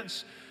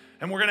attendance.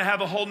 And we're gonna have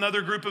a whole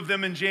nother group of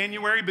them in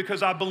January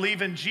because I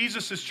believe in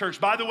Jesus'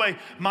 church. By the way,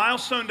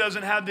 Milestone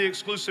doesn't have the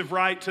exclusive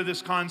right to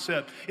this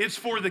concept. It's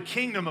for the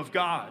kingdom of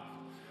God.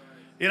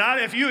 And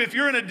if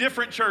you're in a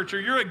different church or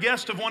you're a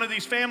guest of one of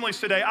these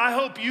families today, I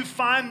hope you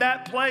find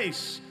that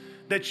place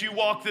that you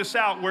walk this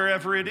out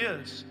wherever it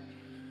is.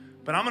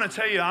 But I'm gonna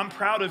tell you, I'm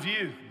proud of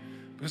you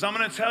because I'm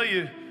gonna tell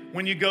you,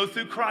 when you go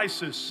through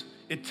crisis,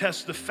 it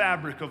tests the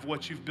fabric of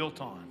what you've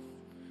built on.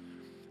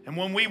 And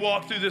when we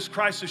walked through this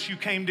crisis, you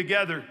came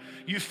together,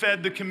 you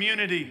fed the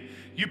community,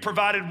 you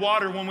provided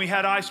water when we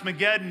had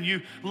Ice-Mageddon,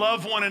 you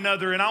love one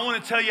another. And I wanna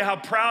tell you how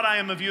proud I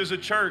am of you as a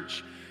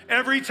church.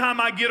 Every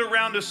time I get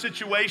around a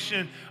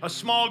situation, a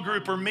small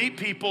group, or meet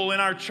people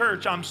in our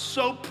church, I'm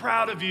so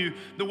proud of you,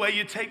 the way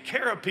you take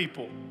care of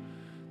people,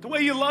 the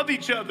way you love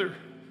each other.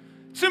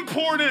 It's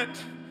important.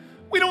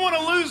 We don't want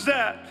to lose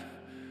that.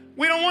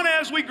 We don't want to,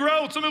 as we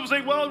grow, some people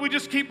say, well, we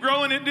just keep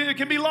growing, it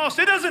can be lost.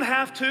 It doesn't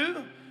have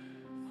to.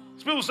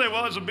 Some people say,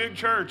 well, it's a big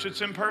church,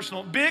 it's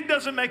impersonal. Big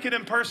doesn't make it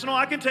impersonal.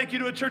 I can take you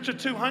to a church of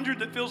 200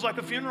 that feels like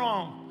a funeral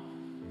home.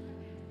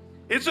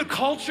 It's a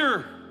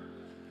culture.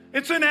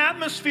 It's an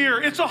atmosphere.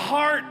 It's a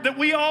heart that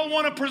we all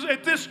want to present.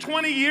 At this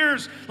 20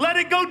 years, let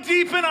it go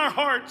deep in our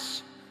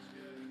hearts.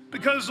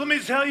 Because let me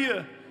tell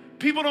you,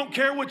 people don't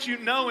care what you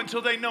know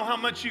until they know how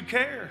much you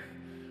care.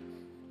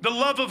 The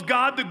love of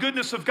God, the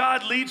goodness of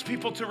God leads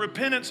people to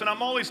repentance. And I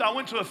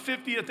went to a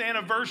 50th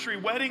anniversary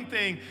wedding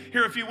thing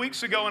here a few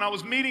weeks ago, and I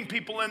was meeting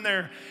people in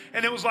there.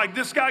 And it was like,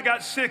 this guy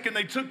got sick and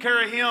they took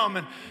care of him.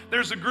 And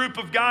there's a group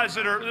of guys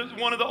that are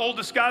one of the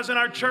oldest guys in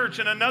our church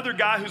and another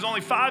guy who's only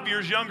 5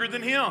 years younger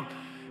than him.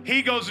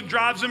 He goes and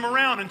drives him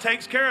around and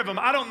takes care of him.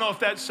 I don't know if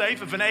that's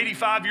safe if an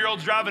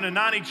 85-year-old's driving a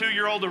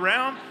 92-year-old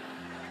around.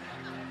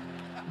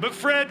 But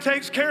Fred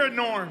takes care of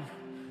Norm.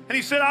 And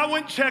he said, I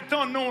went and checked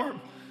on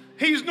Norm.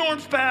 He's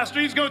Norm's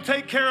pastor. He's going to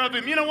take care of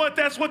him. You know what?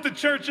 That's what the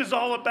church is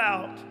all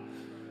about.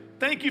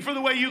 Thank you for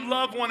the way you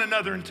love one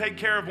another and take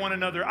care of one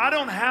another. I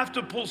don't have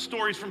to pull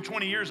stories from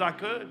 20 years. I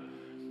could.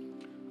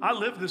 I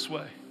live this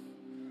way.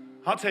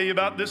 I'll tell you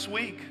about this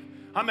week.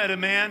 I met a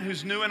man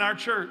who's new in our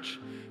church.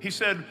 He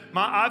said,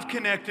 I've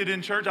connected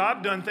in church.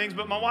 I've done things,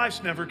 but my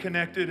wife's never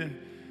connected. And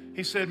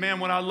he said, man,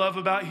 what I love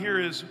about here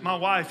is my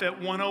wife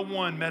at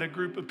 101 met a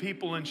group of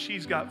people and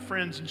she's got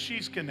friends and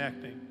she's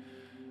connecting.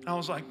 And I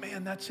was like,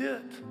 man, that's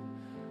it.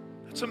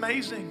 That's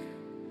amazing.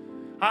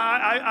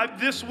 I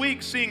this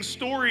week seeing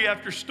story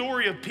after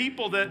story of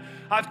people that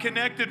I've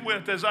connected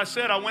with. As I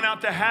said, I went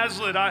out to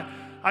Hazlitt.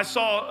 I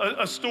saw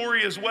a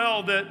story as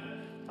well that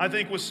I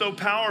think was so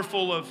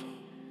powerful of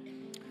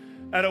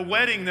at a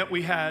wedding that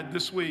we had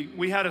this week.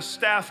 We had a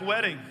staff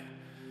wedding.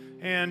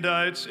 And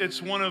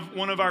it's one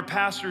of our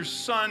pastor's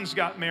sons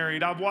got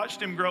married. I've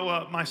watched him grow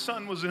up. My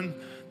son was in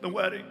the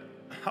wedding.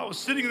 I was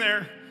sitting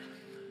there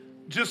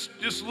just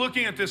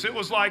looking at this. It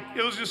was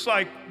just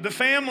like the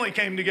family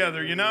came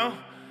together, you know?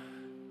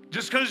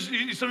 Just because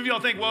some of y'all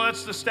think, well,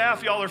 that's the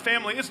staff, y'all are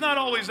family. It's not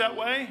always that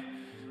way.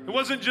 It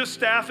wasn't just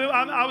staff.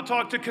 I would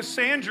talk to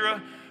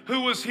Cassandra,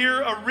 who was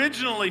here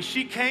originally.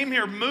 She came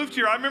here, moved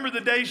here. I remember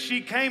the day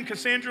she came,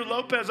 Cassandra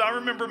Lopez. I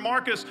remember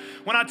Marcus,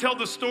 when I tell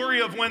the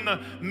story of when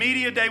the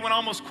media day, when I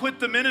almost quit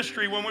the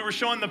ministry, when we were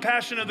showing the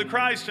Passion of the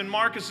Christ, and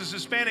Marcus's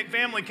Hispanic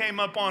family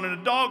came up on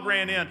and a dog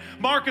ran in.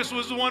 Marcus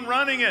was the one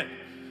running it.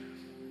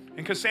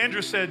 And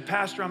Cassandra said,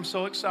 Pastor, I'm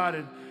so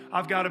excited.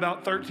 I've got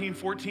about 13,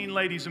 14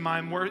 ladies in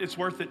my It's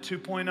Worth It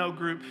 2.0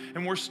 group,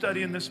 and we're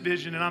studying this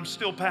vision, and I'm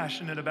still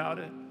passionate about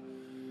it.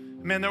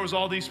 Man, there was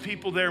all these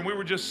people there, and we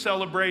were just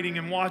celebrating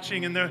and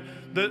watching. And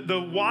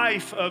the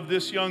wife of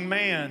this young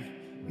man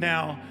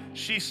now,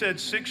 she said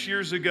 6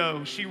 years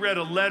ago, she read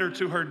a letter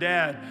to her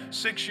dad.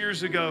 6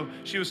 years ago,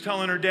 she was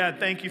telling her dad,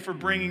 thank you for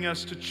bringing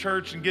us to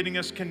church and getting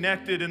us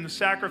connected in the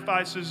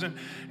sacrifices. And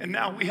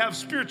now we have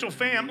spiritual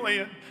family.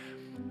 And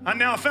I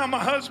now found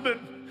my husband,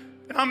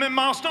 and I'm in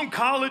Milestone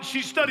College.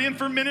 She's studying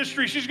for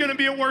ministry. She's going to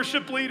be a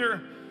worship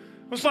leader.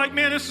 It's like,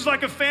 man, this is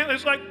like a family.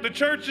 It's like the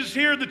church is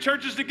here, the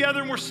church is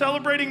together, and we're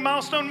celebrating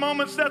milestone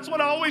moments. That's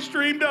what I always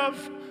dreamed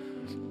of.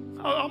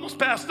 I almost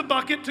passed the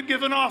bucket to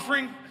give an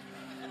offering.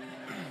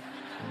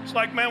 It's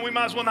like, man, we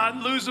might as well not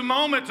lose a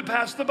moment to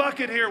pass the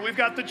bucket here. We've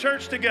got the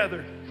church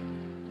together.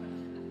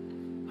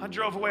 I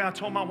drove away. I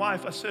told my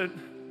wife, I said,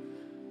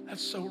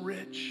 that's so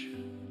rich.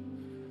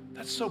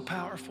 That's so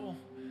powerful.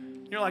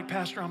 You're like,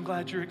 Pastor, I'm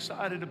glad you're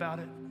excited about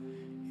it.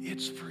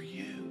 It's for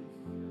you.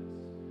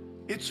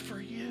 It's for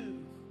you.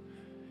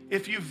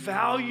 If you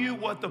value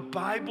what the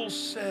Bible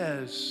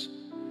says,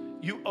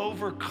 you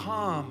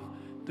overcome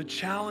the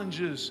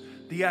challenges,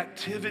 the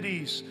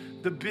activities,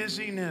 the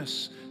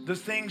busyness, the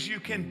things you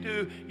can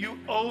do. You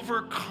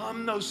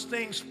overcome those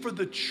things for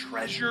the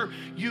treasure.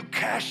 You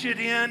cash it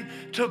in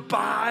to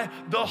buy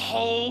the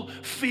whole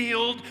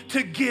field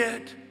to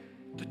get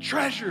the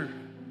treasure,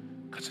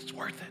 because it's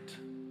worth it.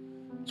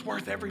 It's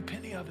worth every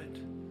penny of it.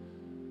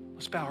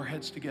 Let's bow our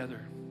heads together.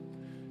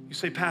 You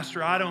say,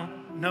 Pastor, I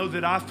don't know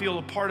that I feel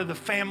a part of the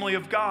family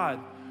of God.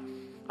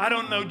 I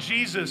don't know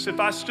Jesus. If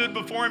I stood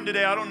before him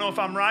today, I don't know if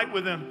I'm right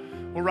with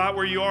him. Well, right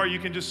where you are, you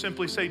can just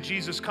simply say,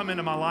 Jesus, come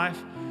into my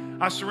life.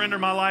 I surrender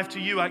my life to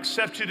you. I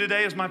accept you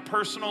today as my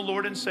personal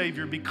Lord and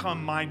Savior.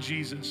 Become my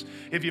Jesus.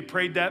 If you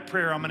prayed that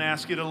prayer, I'm going to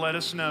ask you to let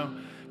us know.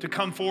 To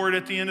come forward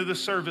at the end of the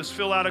service,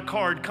 fill out a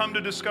card, come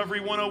to Discovery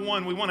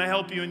 101. We want to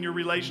help you in your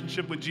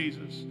relationship with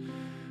Jesus.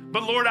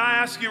 But Lord, I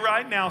ask you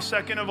right now,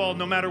 second of all,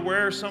 no matter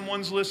where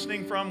someone's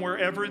listening from,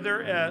 wherever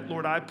they're at,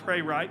 Lord, I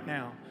pray right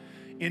now,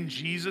 in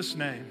Jesus'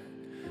 name,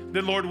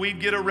 that Lord, we'd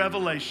get a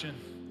revelation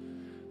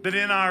that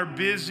in our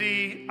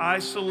busy,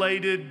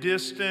 isolated,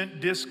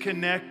 distant,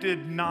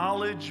 disconnected,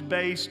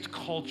 knowledge-based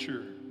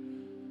culture,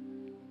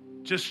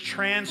 just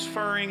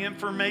transferring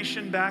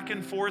information back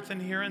and forth and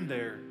here and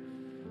there,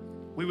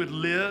 we would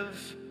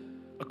live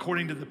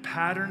according to the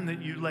pattern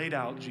that you laid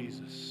out,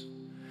 Jesus.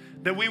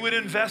 That we would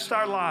invest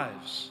our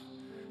lives.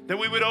 That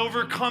we would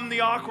overcome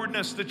the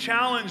awkwardness, the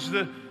challenge,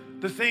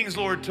 the things,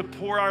 Lord, to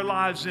pour our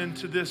lives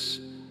into this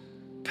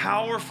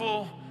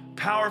powerful,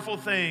 powerful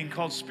thing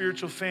called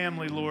spiritual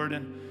family, Lord.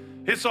 And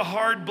it's a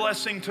hard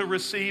blessing to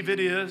receive,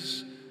 it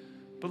is.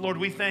 But Lord,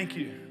 we thank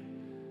you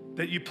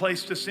that you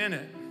placed us in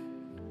it.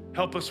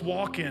 Help us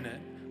walk in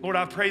it. Lord,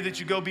 I pray that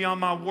you go beyond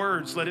my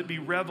words. Let it be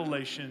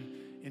revelation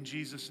in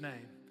Jesus'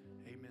 name.